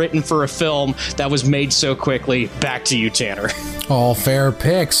masterfully written for a film that was made so quickly. Back to you, Tanner. All fair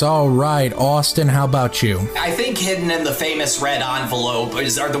picks. All right. Austin, how about you? I think hidden in the famous red envelope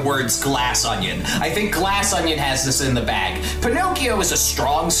are the words Glass Onion. I think Glass Onion has this in the bag. Pinocchio is a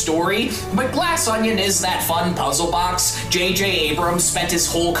strong story, but Glass Onion is that fun puzzle box J.J. Abrams spent his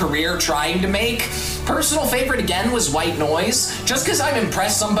whole career trying to make. Personal favorite again was White Noise, just because I'm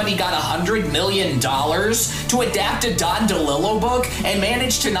impressed somebody got $100 million to adapt a Don DeLillo book and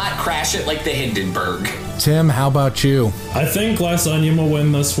managed to not crash it like the Hindenburg. Tim, how about you? I think Glass Onion will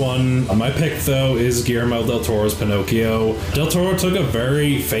win this one. My pick, though, is Guillermo del Toro's Pinocchio. Del Toro took a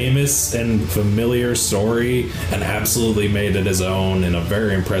very famous and familiar story and absolutely made it his own in a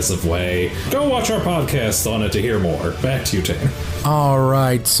very impressive way. Go watch our podcast on it to hear more. Back to you, Tanner. All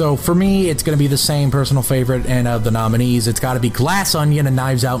right, so for me, it's going to be the same personal favorite, and of the nominees, it's got to be Glass Onion and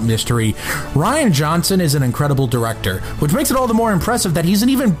Knives Out Mystery. Rian Johnson is an incredible director, which makes it all the more impressive that he's an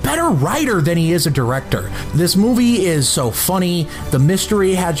even better writer than he is a director. This movie is so funny, the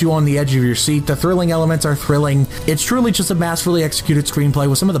mystery has you on the edge of your seat, the thrilling elements are thrilling. It's truly just a masterfully executed screenplay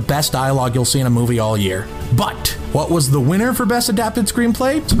with some of the best dialogue you'll see in a movie all year. But what was the winner for Best Adapted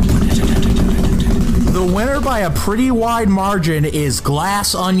Screenplay? The winner by a pretty wide margin is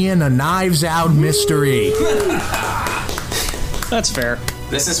Glass Onion, a Knives Out Mystery. That's fair.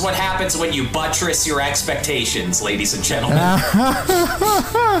 This is what happens when you buttress your expectations, ladies and gentlemen.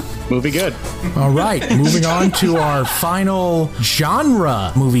 Movie good. All right, moving on to our final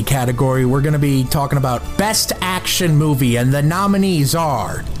genre movie category. We're going to be talking about Best Action Movie, and the nominees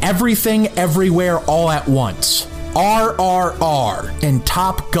are Everything, Everywhere, All at Once, RRR, and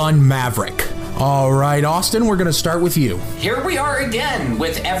Top Gun Maverick. All right, Austin, we're going to start with you. Here we are again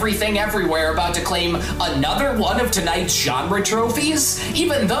with Everything Everywhere about to claim another one of tonight's genre trophies,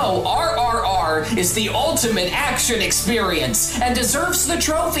 even though RRR is the ultimate action experience and deserves the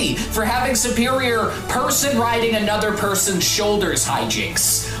trophy for having superior person riding another person's shoulders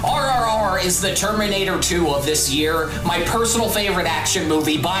hijinks. RRR is the Terminator 2 of this year, my personal favorite action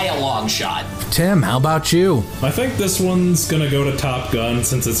movie by a long shot. Tim, how about you? I think this one's gonna go to Top Gun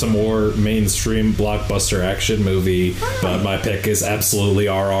since it's a more mainstream blockbuster action movie, but my pick is absolutely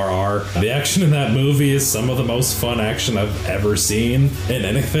RRR. The action in that movie is some of the most fun action I've ever seen in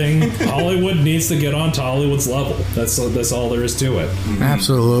anything. Hollywood needs to get on to Hollywood's level. That's all there is to it.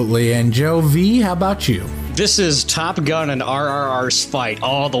 Absolutely. And Joe V, how about you? This is Top Gun and RRR's fight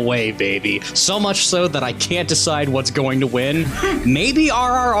all the way, baby. So much so that I can't decide what's going to win. Maybe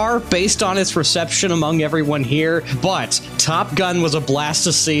RRR based on its reception among everyone here, but Top Gun was a blast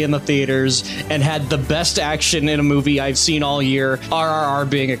to see in the theaters and had the best action in a movie I've seen all year, RRR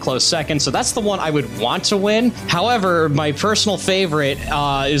being a close second, so that's the one I would want to win. However, my personal favorite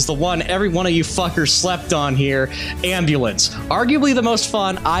is the one every one of you fuckers slept on here, Ambulance. Arguably the most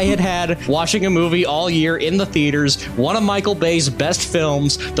fun I had watching a movie all year in the theaters, one of Michael Bay's best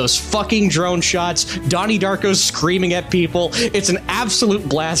films, those fucking drone shots, Donnie Darko screaming at people. It's an absolute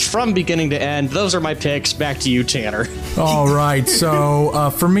blast from beginning to end. Those are my picks. Back to you, Tanner. All right,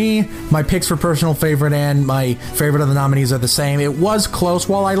 so for me, my picks for personal favorite and my favorite of the nominees are the same. It was close.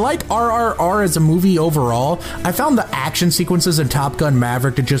 While I like RRR as a movie overall, I found the action sequences in Top Gun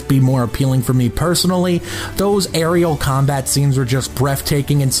Maverick to just be more appealing for me personally. Those aerial combat scenes were just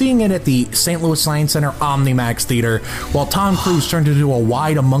breathtaking, and seeing it at the St. Louis Science Center OmniMax Theater while Tom Cruise turned into a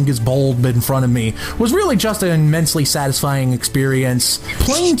wide humongous bulb in front of me was really just an immensely satisfying experience.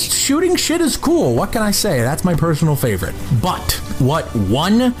 Plane shooting shit is cool. What can I say? That's my personal favorite. But what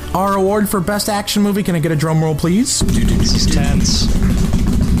won our award for Best Action Movie? Can I get a drum roll, please? This is tense.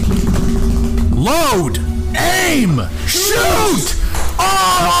 Load! Aim! Shoot!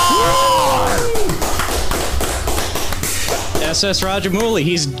 SS Rajamouli,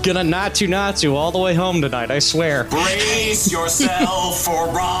 he's gonna Natu all the way home tonight, I swear. Brace yourself for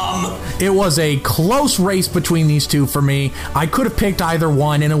rum. It was a close race between these two for me. I could have picked either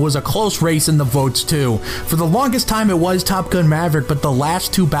one, and it was a close race in the votes too. For the longest time it was Top Gun Maverick, but the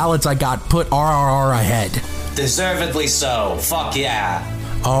last two ballots I got put RRR ahead. Deservedly so. Fuck yeah.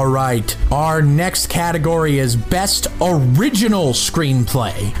 All right, our next category is Best Original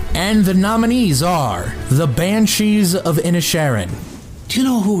Screenplay, and the nominees are The Banshees of Inisherin. Do you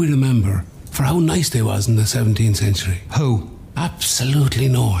know who we remember for how nice they was in the 17th century? Who? Absolutely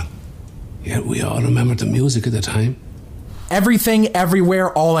no one. Yet we all remember the music at the time. Everything,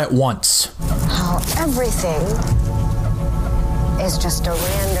 Everywhere, All at Once. How everything is just a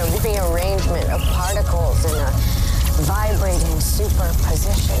random rearrangement of particles in a vibrating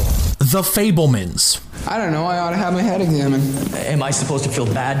superposition. The Fabelmans. I don't know, I ought to have my head examined. Am I supposed to feel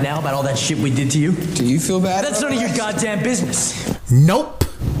bad now about all that shit we did to you? Do you feel bad? That's none of your goddamn business. Nope.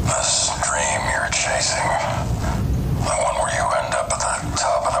 This dream you're chasing, the one where you end up at the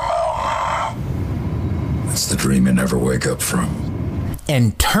top of the mountain, it's the dream you never wake up from.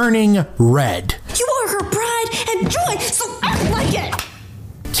 And Turning Red. You are her pride and joy, so act like it!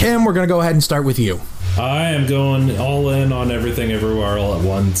 Tim, we're going to go ahead and start with you. I am going all in on Everything Everywhere All at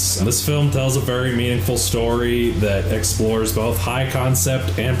Once. This film tells a very meaningful story that explores both high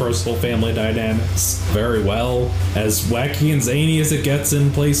concept and personal family dynamics very well. As wacky and zany as it gets in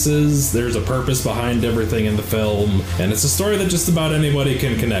places, there's a purpose behind everything in the film, and it's a story that just about anybody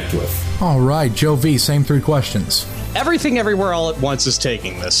can connect with. All right, Joe V, same three questions. Everything Everywhere All at Once is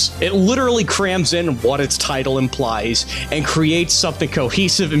taking this. It literally crams in what its title implies and creates something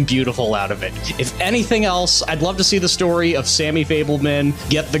cohesive and beautiful out of it. If anything else, I'd love to see the story of Sammy Fabelman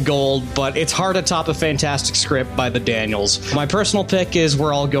get the gold, but it's hard to top a fantastic script by the Daniels. My personal pick is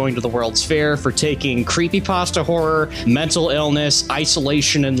We're All Going to the World's Fair for taking creepypasta horror, mental illness,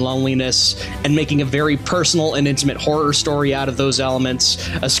 isolation, and loneliness, and making a very personal and intimate horror story out of those elements.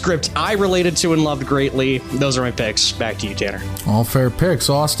 A script I related to and loved greatly. Those are my picks. Back to you, Tanner. All fair picks.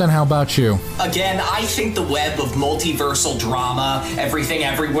 Austin, how about you? Again, I think the web of multiversal drama, Everything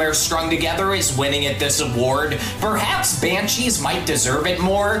Everywhere strung together, is winning at this award. Perhaps Banshees might deserve it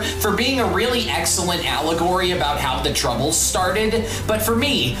more for being a really excellent allegory about how the Troubles started. But for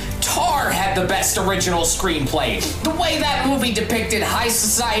me, Tar had the best original screenplay. The way that movie depicted high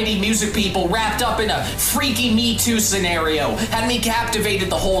society music people wrapped up in a freaky Me Too scenario had me captivated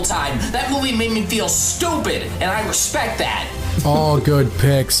the whole time. That movie made me feel stupid, and I respect that. All good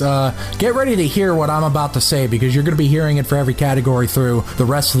picks. Get ready to hear what I'm about to say, because you're going to be hearing it for every category through the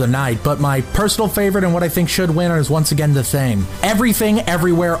rest of the night. But my personal favorite and what I think should win is once again the same. Everything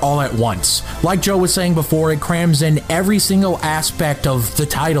Everywhere All at Once. Like Joe was saying before, it crams in every single aspect of the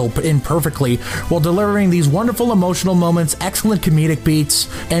title in perfectly while delivering these wonderful emotional moments, excellent comedic beats,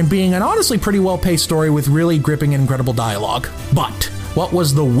 and being an honestly pretty well-paced story with really gripping and incredible dialogue. But what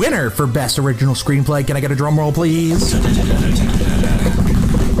was the winner for Best Original Screenplay? Can I get a drum roll, please?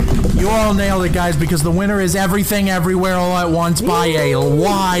 You all nailed it, guys, because the winner is Everything Everywhere All at Once by a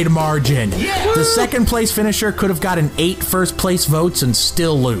wide margin. Yeah. The second place finisher could have gotten 8 first place votes and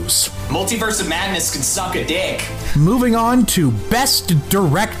still lose. Multiverse of Madness can suck a dick. Moving on to Best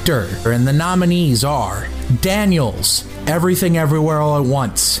Director, and the nominees are Daniels, Everything Everywhere All at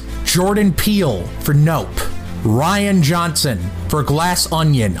Once, Jordan Peele for Nope, Rian Johnson for Glass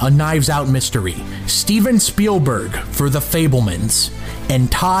Onion, a Knives Out mystery, Steven Spielberg for The Fabelmans, and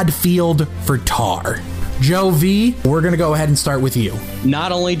Todd Field for Tar. Joe V, we're going to go ahead and start with you.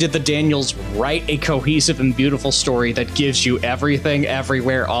 Not only did the Daniels write a cohesive and beautiful story that gives you everything,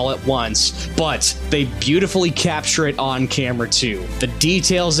 everywhere, all at once, but they beautifully capture it on camera too. The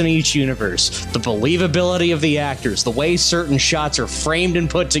details in each universe, the believability of the actors, the way certain shots are framed and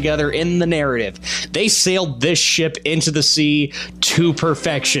put together in the narrative. They sailed this ship into the sea to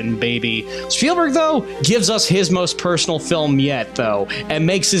perfection, baby. Spielberg, though, gives us his most personal film yet, though, and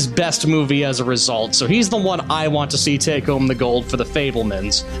makes his best movie as a result, so he's the one I want to see take home the gold for the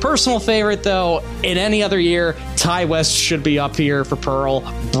Fablemans. Personal favorite, though, in any other year, Ty West should be up here for Pearl,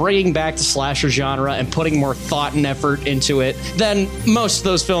 bringing back the slasher genre and putting more thought and effort into it than most of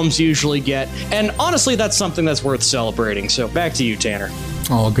those films usually get, and honestly, that's something that's worth celebrating, so back to you, Tanner.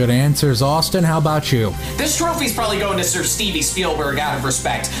 All good answers. Austin, how about you? This trophy's probably going to Sir Stevie Spielberg out of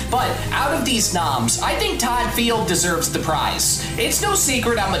respect, but out of these noms, I think Todd Field deserves the prize. It's no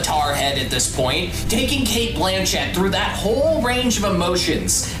secret I'm a tarhead at this point. Taking Cate Blanchett through that whole range of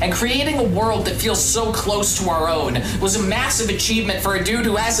emotions and creating a world that feels so close to our own was a massive achievement for a dude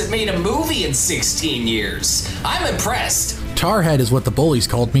who hasn't made a movie in 16 years. I'm impressed. Tarhead is what the bullies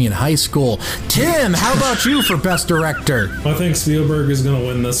called me in high school. Tim, how about you for Best Director? I think Spielberg is going to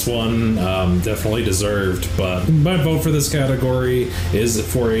win this one. Definitely deserved, but my vote for this category is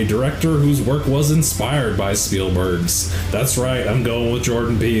for a director whose work was inspired by Spielberg's. That's right, I'm going with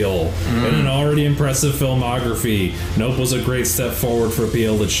Jordan Peele. In an already impressive filmography, Nope was a great step forward for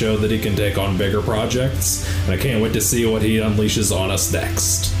Peele that showed that he can take on bigger projects, and I can't wait to see what he unleashes on us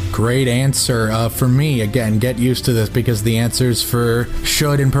next. Great answer. For me, again, get used to this because the answers for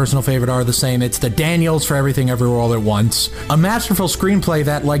should and personal favorite are the same. It's the Daniels for Everything Everywhere All at Once. A masterful screenplay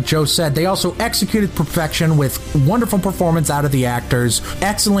that, like Joe said, they also executed perfection with wonderful performance out of the actors,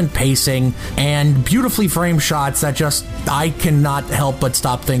 excellent pacing, and beautifully framed shots that just I cannot help but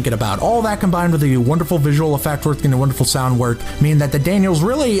stop thinking about. All that combined with the wonderful visual effect work and the wonderful sound work mean that the Daniels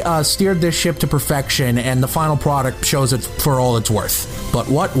really steered this ship to perfection, and the final product shows it for all it's worth. But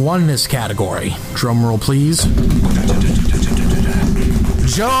what won this category? Drum roll, please.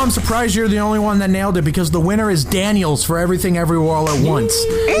 Joe, I'm surprised you're the only one that nailed it because the winner is Daniels for Everything Everywhere All at Once.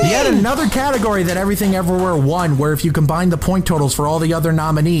 Yet another category that Everything Everywhere won, where if you combine the point totals for all the other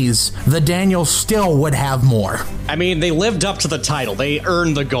nominees, the Daniels still would have more. I mean, they lived up to the title. They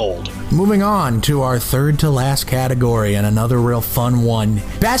earned the gold. Moving on to our third to last category, and another real fun one.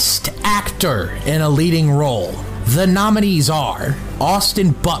 Best Actor in a Leading Role. The nominees are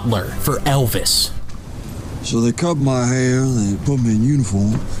Austin Butler for Elvis. So they cut my hair, they put me in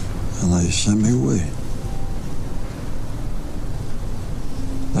uniform, and they sent me away.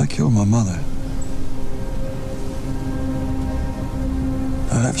 I killed my mother.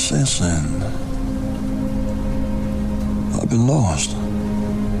 And ever since then, I've been lost.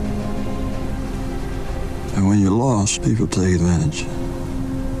 And when you're lost, people take advantage.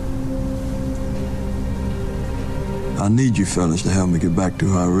 I need you fellas to help me get back to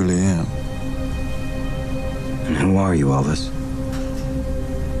who I really am. And who are you, Elvis?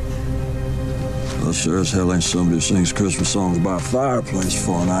 Well, sure as hell ain't somebody who sings Christmas songs by a fireplace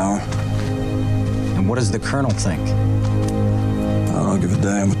for an hour. And what does the Colonel think? I don't give a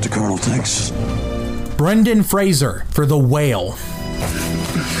damn what the Colonel thinks. Brendan Fraser for The Whale.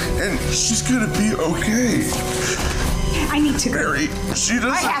 And she's gonna be okay. I need to go. Mary, she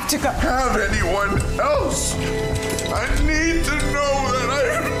doesn't I have to go. have anyone else. I need to know that I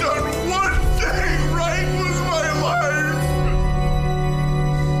have done one thing right with my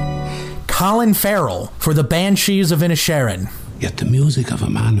life. Colin Farrell for The Banshees of Inisherin. Yet the music of a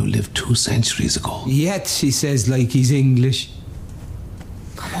man who lived 2 centuries ago. Yet, he says like he's English.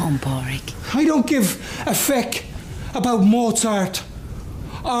 Come on, Boric. I don't give a feck about Mozart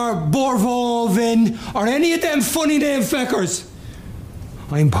or Borvolvin or any of them funny name feckers.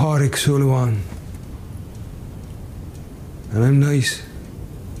 I'm Pádraig Súilleabháin. And I'm nice.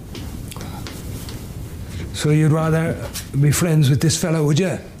 So you'd rather be friends with this fella, would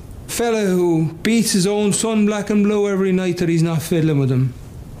you? Fella who beats his own son black and blue every night that he's not fiddling with him.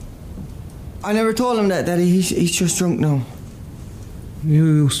 I never told him that, Daddy. He's just drunk now. You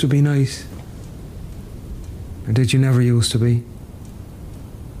used to be nice. Or did you never used to be?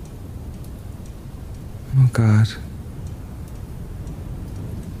 Oh, God.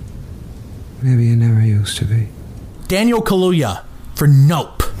 Maybe you never used to be. Daniel Kaluuya for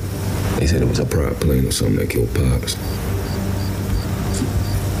Nope. They said it was a private plane or something that killed Pops.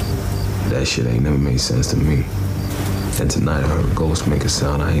 That shit ain't never made sense to me. And tonight I heard a ghost make a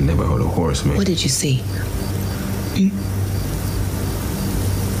sound I ain't never heard a horse make. What did you see?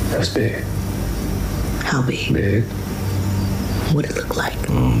 That's big. How big? Big. What did it look like?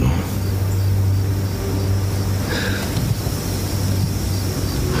 I don't know.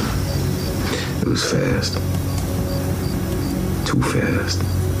 It was fast. Too fast.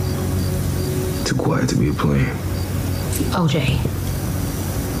 Too quiet to be a plane. OJ,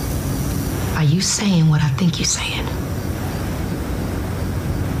 are you saying what I think you're saying?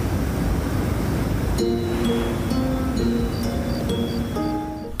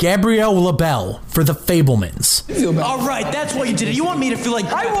 Gabrielle LaBelle for The Fabelmans. All right, that's why you did it. You want me to feel like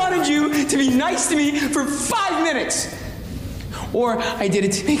I wanted you to be nice to me for 5 minutes. Or I did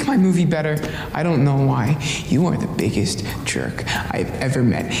it to make my movie better. I don't know why. You are the biggest jerk I've ever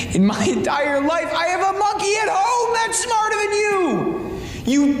met. In my entire life, I have a monkey at home that's smarter than you!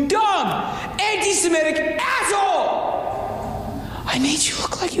 You dumb, anti-Semitic asshole! I made you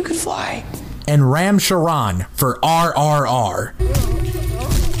look like you could fly. And Ram Charan for RRR.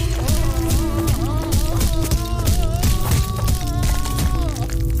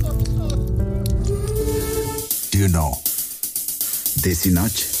 Do you know Desi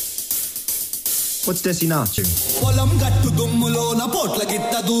Nach? What's Desi Nach? పొలం గట్టు దుమ్ములోన పోట్ల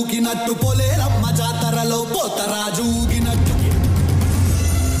గిట్ట దూకినట్టు పొలేరమ్మ జాతరలో Potharaju ఊగినట్టు.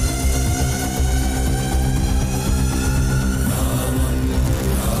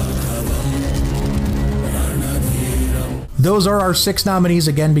 Those are our 6 nominees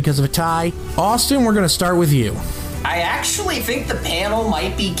again because of a tie. Austin, we're going to start with you. I actually think the panel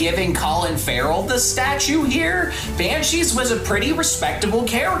might be giving Colin Farrell the statue here. Banshees was a pretty respectable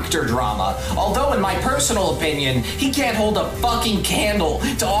character drama, although in my personal opinion, he can't hold a fucking candle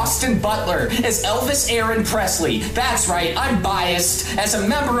to Austin Butler as Elvis Aaron Presley. That's right, I'm biased. As a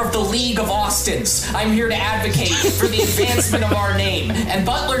member of the League of Austins, I'm here to advocate for the advancement of our name, and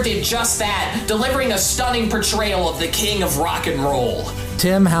Butler did just that, delivering a stunning portrayal of the king of rock and roll.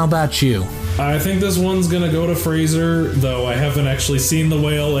 Tim, how about you? I think this one's gonna go to Fraser, though I haven't actually seen The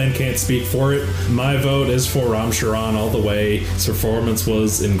Whale and can't speak for it. My vote is for Ram Charan all the way. His performance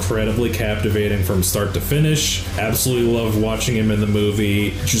was incredibly captivating from start to finish. Absolutely loved watching him in the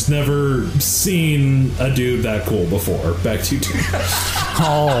movie. Just never seen a dude that cool before. Back to you, Tim.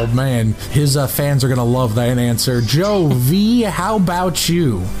 Oh man, his fans are gonna love that answer. Joe V, how about you?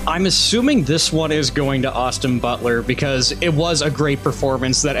 I'm assuming this one is going to Austin Butler because it was a great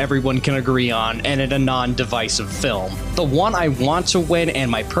performance that everyone can agree on, and in a non-divisive film. The one I want to win, and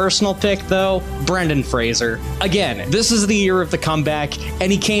my personal pick though, Brendan Fraser. Again, this is the year of the comeback,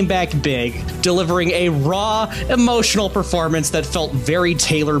 and he came back big, delivering a raw, emotional performance that felt very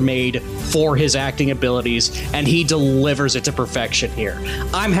tailor-made for his acting abilities, and he delivers it to perfection here.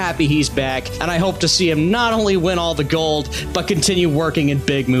 I'm happy he's back, and I hope to see him not only win all the gold, but continue working in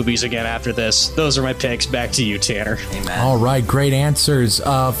big movies again after this. Those are my picks. Back to you, Tanner. Amen. All right, great answers.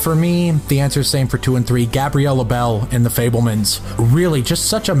 For me, the answer is same for 2 and 3. Gabrielle LaBelle in The Fabelmans. Really, just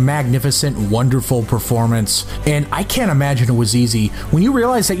such a magnificent, wonderful performance. And I can't imagine it was easy. When you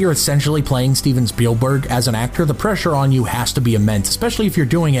realize that you're essentially playing Steven Spielberg as an actor, the pressure on you has to be immense, especially if you're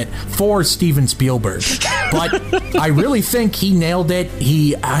doing it for Steven Spielberg. But I really think he nailed it.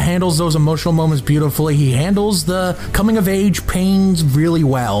 He handles those emotional moments beautifully. He handles the coming-of-age pains really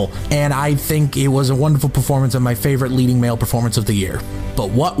well. And I think it was a wonderful performance and my favorite leading male performance of the year.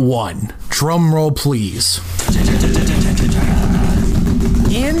 But what won? Drum roll, please.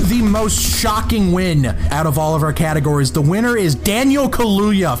 In the most shocking win out of all of our categories, the winner is Daniel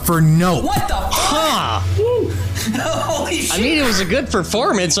Kaluuya for Nope. What the fuck? Holy shit. I mean, it was a good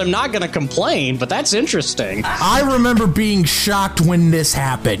performance. I'm not going to complain, but that's interesting. I remember being shocked when this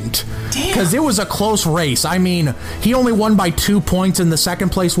happened. Because it was a close race. I mean, he only won by 2 points, and the second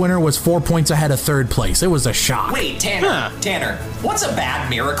place winner was 4 points ahead of third place. It was a shock. Wait, Tanner, Tanner, what's a bad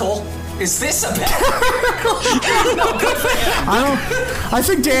miracle? Is this a bad miracle? No, good for him. I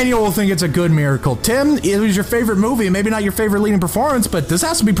think Daniel will think it's a good miracle. Tim, it was your favorite movie, maybe not your favorite leading performance, but this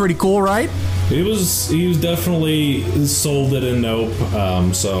has to be pretty cool, right? He was definitely sold it in Nope,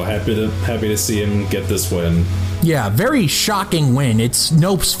 so happy to see him get this win. Yeah, very shocking win. It's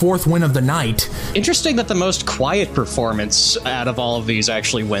Nope's 4th win of the night. Interesting that the most quiet performance out of all of these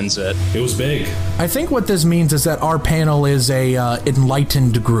actually wins it. It was big. I think what this means is that our panel is a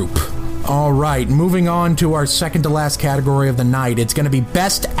enlightened group. All right, moving on to our second to last category of the night. It's going to be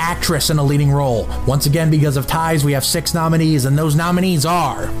Best Actress in a Leading Role. Once again, because of ties, we have 6 nominees, and those nominees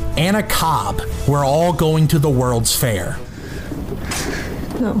are Anna Cobb, We're All Going to the World's Fair.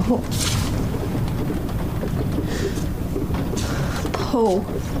 No. Poe.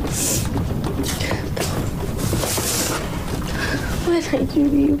 What did I do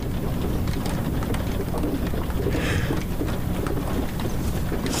to you?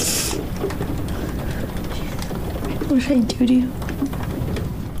 What did I do to you?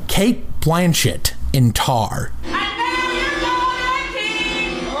 Cate Blanchett in Tar.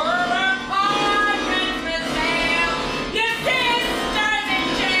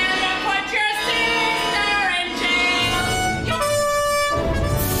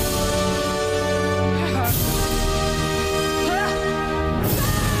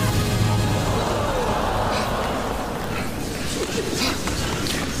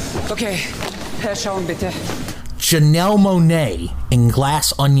 Okay, schauen bitte. Janelle Monáe in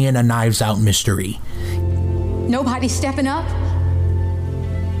Glass Onion: A Knives Out Mystery. Nobody stepping up?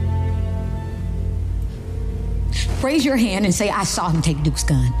 Raise your hand and say, I saw him take Duke's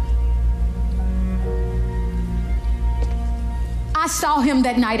gun. I saw him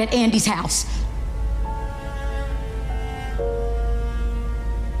that night at Andy's house.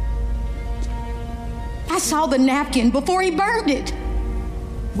 I saw the napkin before he burned it.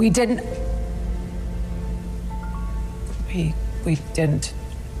 We didn't. We didn't.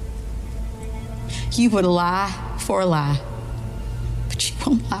 You would lie for a lie, but you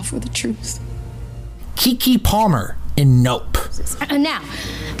won't lie for the truth. Keke Palmer in Nope. Now,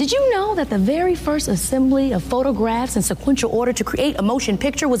 did you know that the very first assembly of photographs in sequential order to create a motion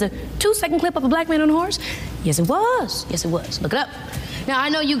picture was a 2-second clip of a black man on a horse? Yes, it was. Yes, it was. Look it up. Now, I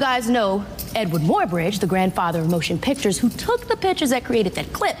know you guys know Edward Muybridge, the grandfather of motion pictures, who took the pictures that created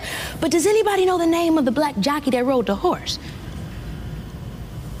that clip. But does anybody know the name of the black jockey that rode the horse?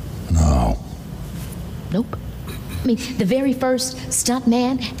 No. Nope. I mean, the very first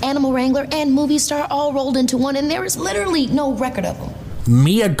stuntman, animal wrangler, and movie star all rolled into one, and there is literally no record of them.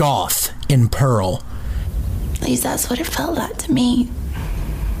 Mia Goth in Pearl. At least that's what it felt like to me.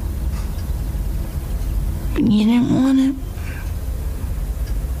 You didn't want it.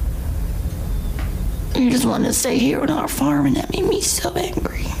 You just wanted to stay here on our farm, and that made me so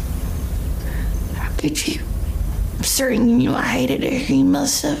angry. How could you? I'm certain you knew I hated her. You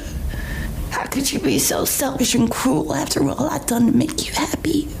must have. How could you be so selfish and cruel after all I've done to make you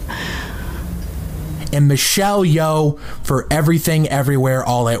happy? And Michelle Yeoh for Everything Everywhere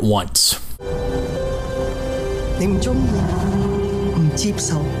All at Once. 你唔中意，唔接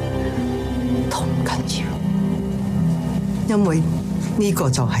受，都唔緊要，因為呢個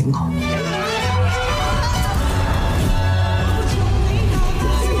就係我。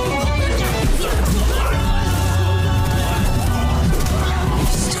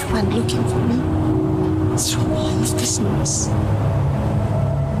Went looking for me. It's from all of this noise.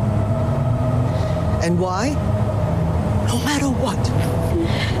 And why? No matter what,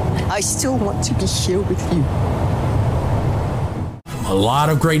 I still want to be here with you. A lot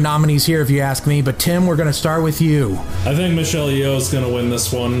of great nominees here, if you ask me, but Tim, we're going to start with you. I think Michelle Yeoh is going to win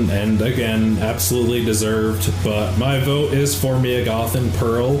this one, and again, absolutely deserved, but my vote is for Mia Goth in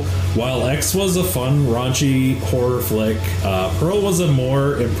Pearl. While X was a fun, raunchy horror flick, Pearl was a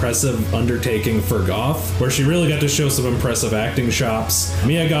more impressive undertaking for Goth, where she really got to show some impressive acting chops.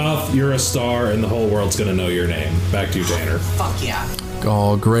 Mia Goth, you're a star, and the whole world's going to know your name. Back to you, Tanner. Fuck yeah.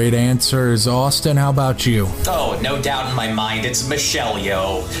 All great answers. Austin, how about you? Oh, no doubt in my mind, it's Michelle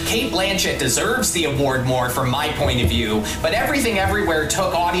Yeoh. Cate Blanchett deserves the award more from my point of view, but Everything Everywhere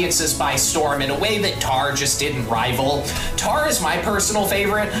took audiences by storm in a way that Tar just didn't rival. Tar is my personal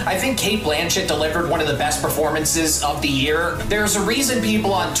favorite. I think Cate Blanchett delivered one of the best performances of the year. There's a reason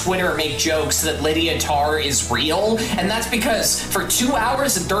people on Twitter make jokes that Lydia Tar is real, and that's because for 2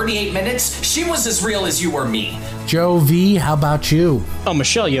 hours and 38 minutes, she was as real as you or me. Joe V, how about you? Oh,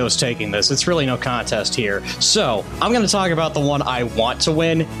 Michelle Yeoh's taking this. It's really no contest here. So, I'm going to talk about the one I want to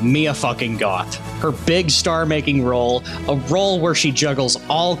win, Mia fucking Goth. Her big star-making role, a role where she juggles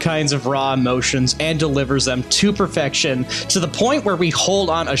all kinds of raw emotions and delivers them to perfection, to the point where we hold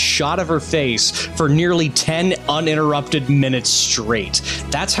on a shot of her face for nearly 10 uninterrupted minutes straight.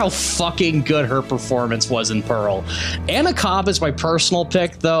 That's how fucking good her performance was in Pearl. Anna Cobb is my personal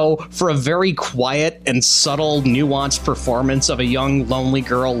pick, though, for a very quiet and subtle, nuanced performance of a young, lonely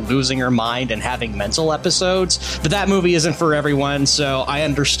girl losing her mind and having mental episodes. But that movie isn't for everyone, so I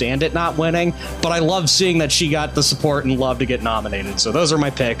understand it not winning, but I love seeing that she got the support and love to get nominated. So those are my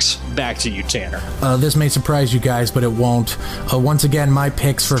picks. Back to you, Tanner. This may surprise you guys, but it won't. Once again, my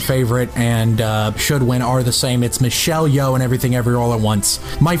picks for favorite and should win are the same. It's Michelle Yeoh and Everything Everywhere All at Once.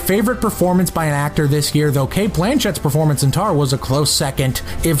 My favorite performance by an actor this year, though, Cate Blanchett's performance in Tar was a close second.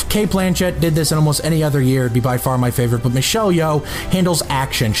 If Cate Blanchett did this in almost any other year, it'd be by far my favorite, but Michelle Yeoh handles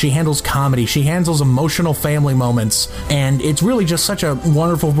action, she handles comedy, she handles emotional family moments, and it's really just such a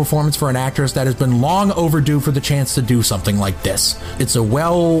wonderful performance for an actress that has been long overdue for the chance to do something like this. It's a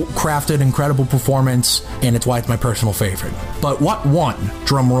well-crafted, incredible performance, and it's why it's my personal favorite. But what won?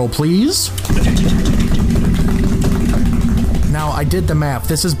 Drum roll, please. Now, I did the math.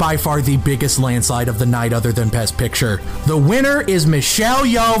 This is by far the biggest landslide of the night other than Best Picture. The winner is Michelle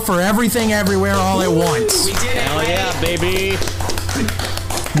Yeoh for Everything Everywhere All at Once. We did it. Hell yeah, baby.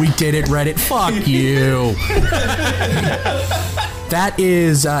 We did it, Reddit. Fuck you. That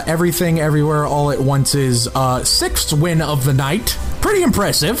is Everything Everywhere All at Once's sixth win of the night. pretty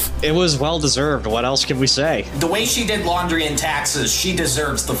impressive. It was well deserved. What else can we say? The way she did Laundry and Taxes, she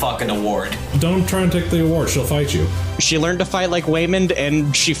deserves the fucking award. Don't try and take the award. She'll fight you. She learned to fight like Waymond,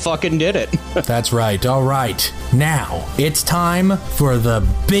 and she fucking did it. That's right. All right. Now, it's time for the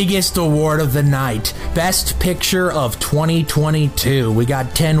biggest award of the night. Best Picture of 2022. We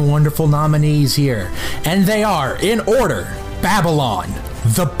got 10 wonderful nominees here. And they are, in order, Babylon,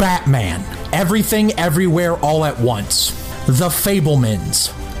 The Batman, Everything Everywhere All at Once, The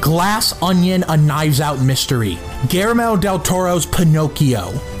Fabelmans, Glass Onion, A Knives Out Mystery, Guillermo del Toro's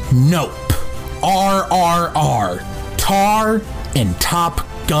Pinocchio, Nope, RRR, Tar, and Top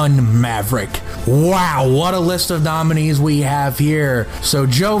Gun Maverick. Wow, what a list of nominees we have here. So,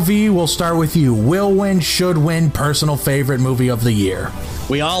 Joe V, we'll start with you. Will win, should win, personal favorite movie of the year.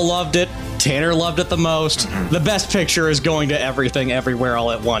 We all loved it. Tanner loved it the most. The best picture is going to Everything Everywhere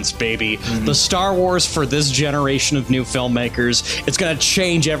All at Once, baby. The Star Wars for this generation of new filmmakers. It's going to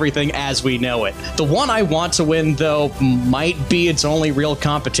change everything as we know it. The one I want to win, though, might be its only real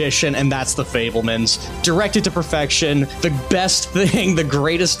competition, and that's The Fabelmans. Directed to perfection, the best thing the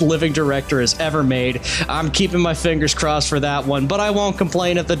greatest living director has ever made. I'm keeping my fingers crossed for that one, but I won't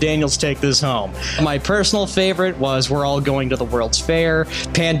complain if the Daniels take this home. My personal favorite was We're All Going to the World's Fair,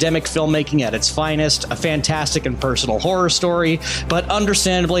 pandemic filmmaking at its finest, a fantastic and personal horror story, but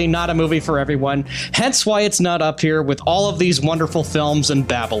understandably not a movie for everyone, hence why it's not up here with all of these wonderful films and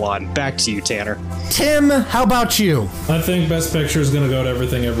Babylon. Back to you, Tanner. Tim, how about you? I think Best Picture is going to go to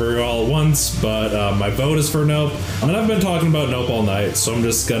Everything Everywhere All at Once, but my vote is for Nope. And I've been talking about Nope all night, so I'm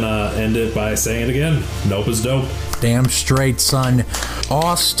just going to end it by saying it again. Nope is dope. Damn straight, son.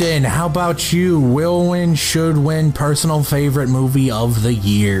 Austin, how about you? Will win, should win, personal favorite movie of the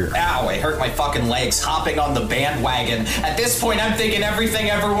year. Ow, I hurt my fucking legs hopping on the bandwagon. At this point, I'm thinking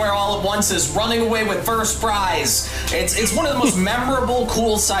Everything Everywhere All at Once is running away with first prize. It's one of the most memorable,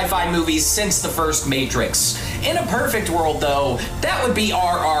 cool sci-fi movies since the first Matrix. In a perfect world, though, that would be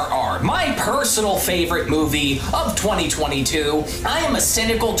RRR, my personal favorite movie of 2022. I am a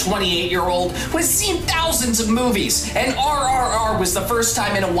cynical 28-year-old who has seen thousands of movies, and RRR was the first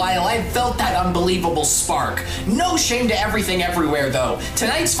time in a while I felt that unbelievable spark. No shame to Everything Everywhere, though.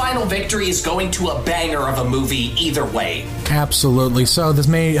 Tonight's final victory is going to a banger of a movie either way. Absolutely. So this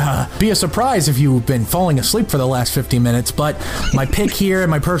may be a surprise if you've been falling asleep for the last 15 minutes, but my pick here and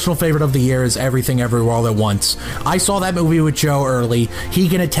my personal favorite of the year is Everything Everywhere All at Once. I saw that movie with Joe early. He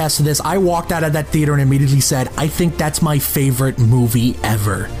can attest to this. I walked out of that theater and immediately said, I think that's my favorite movie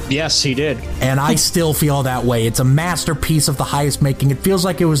ever. Yes, he did. And I still feel that way. It's a masterpiece of the highest making. It feels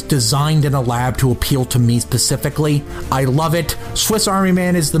like it was designed in a lab to appeal to me specifically. I love it. Swiss Army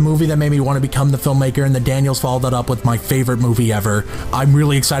Man is the movie that made me want to become the filmmaker, and the Daniels followed that up with my favorite movie ever. I'm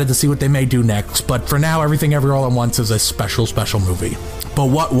really excited to see what they may do next, but for now, Everything Everywhere All at Once is a special, special movie. But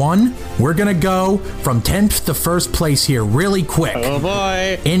what won? We're gonna go from 10th to first place here really quick. Oh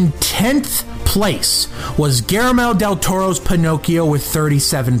boy. In 10th place was Guillermo del Toro's Pinocchio with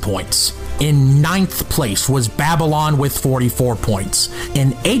 37 points. In 9th place was Babylon with 44 points.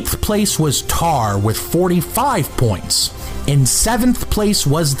 In 8th place was Tar with 45 points. In 7th place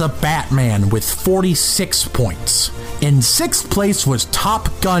was The Batman with 46 points. In 6th place was Top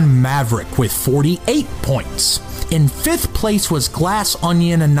Gun Maverick with 48 points. In 5th place was Glass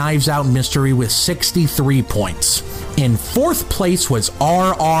Onion, A Knives Out Mystery with 63 points. In 4th place was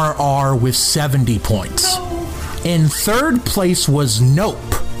RRR with 70 points. In 3rd place was Nope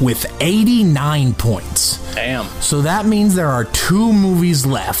with 89 points. Damn. So that means there are 2 movies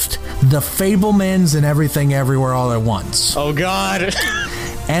left. The Fabelmans and Everything Everywhere All at Once. Oh, God.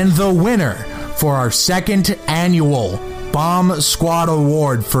 And the winner for our 2nd annual Bomb Squad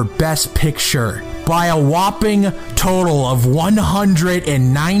Award for Best Picture by a whopping total of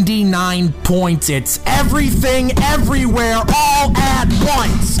 199 points. It's Everything Everywhere All at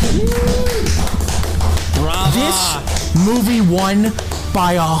Once. Bravo. This movie won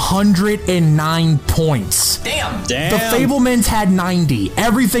by 109 points. Damn. The Fabelmans had 90.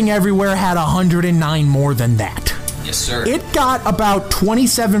 Everything Everywhere had 109 more than that. Yes, sir. It got about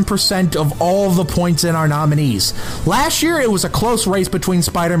 27% of all the points in our nominees. Last year, it was a close race between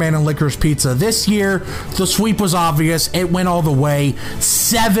Spider-Man and Licorice Pizza. This year, the sweep was obvious. It went all the way.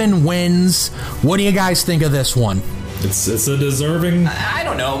 7 wins. What do you guys think of this one? It's a deserving... I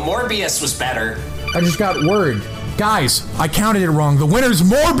don't know. Morbius was better. I just got word. Guys, I counted it wrong. The winner's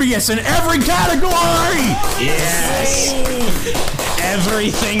Morbius in every category! Yes!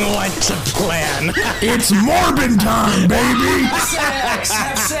 Everything went to plan. It's Morbin time, baby! Have sex!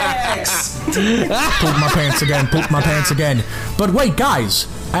 Have sex! Thanks. Poop my pants again. But wait, guys,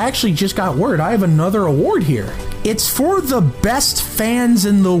 I actually just got word. I have another award here. It's for the best fans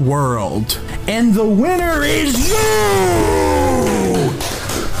in the world. And the winner is you!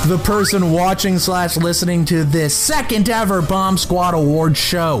 The person watching / listening to this second ever Bomb Squad Awards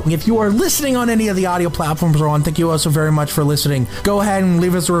show. If you are listening on any of the audio platforms we're on, thank you also very much for listening. Go ahead and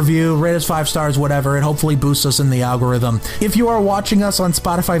leave us a review, rate us 5 stars, whatever. It hopefully boosts us in the algorithm. If you are watching us on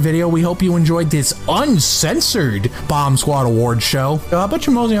Spotify video, we hope you enjoyed this uncensored Bomb Squad Awards show. How about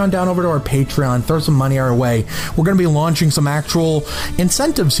you mosey on down over to our Patreon, throw some money our way. We're going to be launching some actual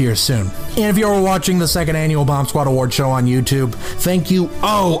incentives here soon. And if you're watching the second annual Bomb Squad Awards show on YouTube, thank you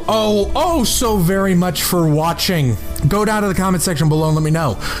so very much for watching. Go down to the comment section below and let me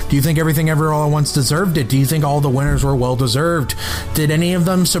know. Do you think Everything Everywhere All at Once deserved it? Do you think all the winners were well deserved? Did any of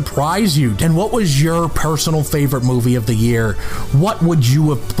them surprise you? And what was your personal favorite movie of the year? What would you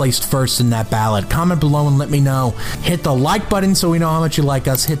have placed first in that ballot? Comment below and let me know. Hit the like button so we know how much you like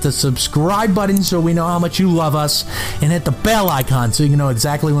us. Hit the subscribe button so we know how much you love us. And hit the bell icon so you can know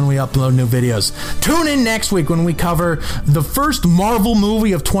exactly when we upload new videos. Tune in next week when we cover the first Marvel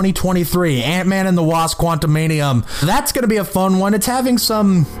movie of 2023, Ant-Man and the Wasp: Quantumanium. That's going to be a fun one. It's having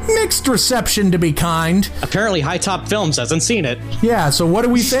some mixed reception, to be kind. Apparently High Top Films hasn't seen it. Yeah, so what do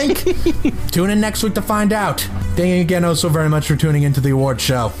we think? Tune in next week to find out. Thank you again so very much for tuning into the award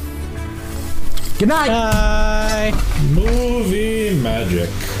show. Good night. Bye. Movie magic.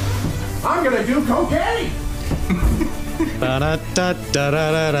 I'm going to do cocaine. Da da da da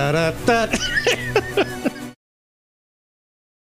da da da.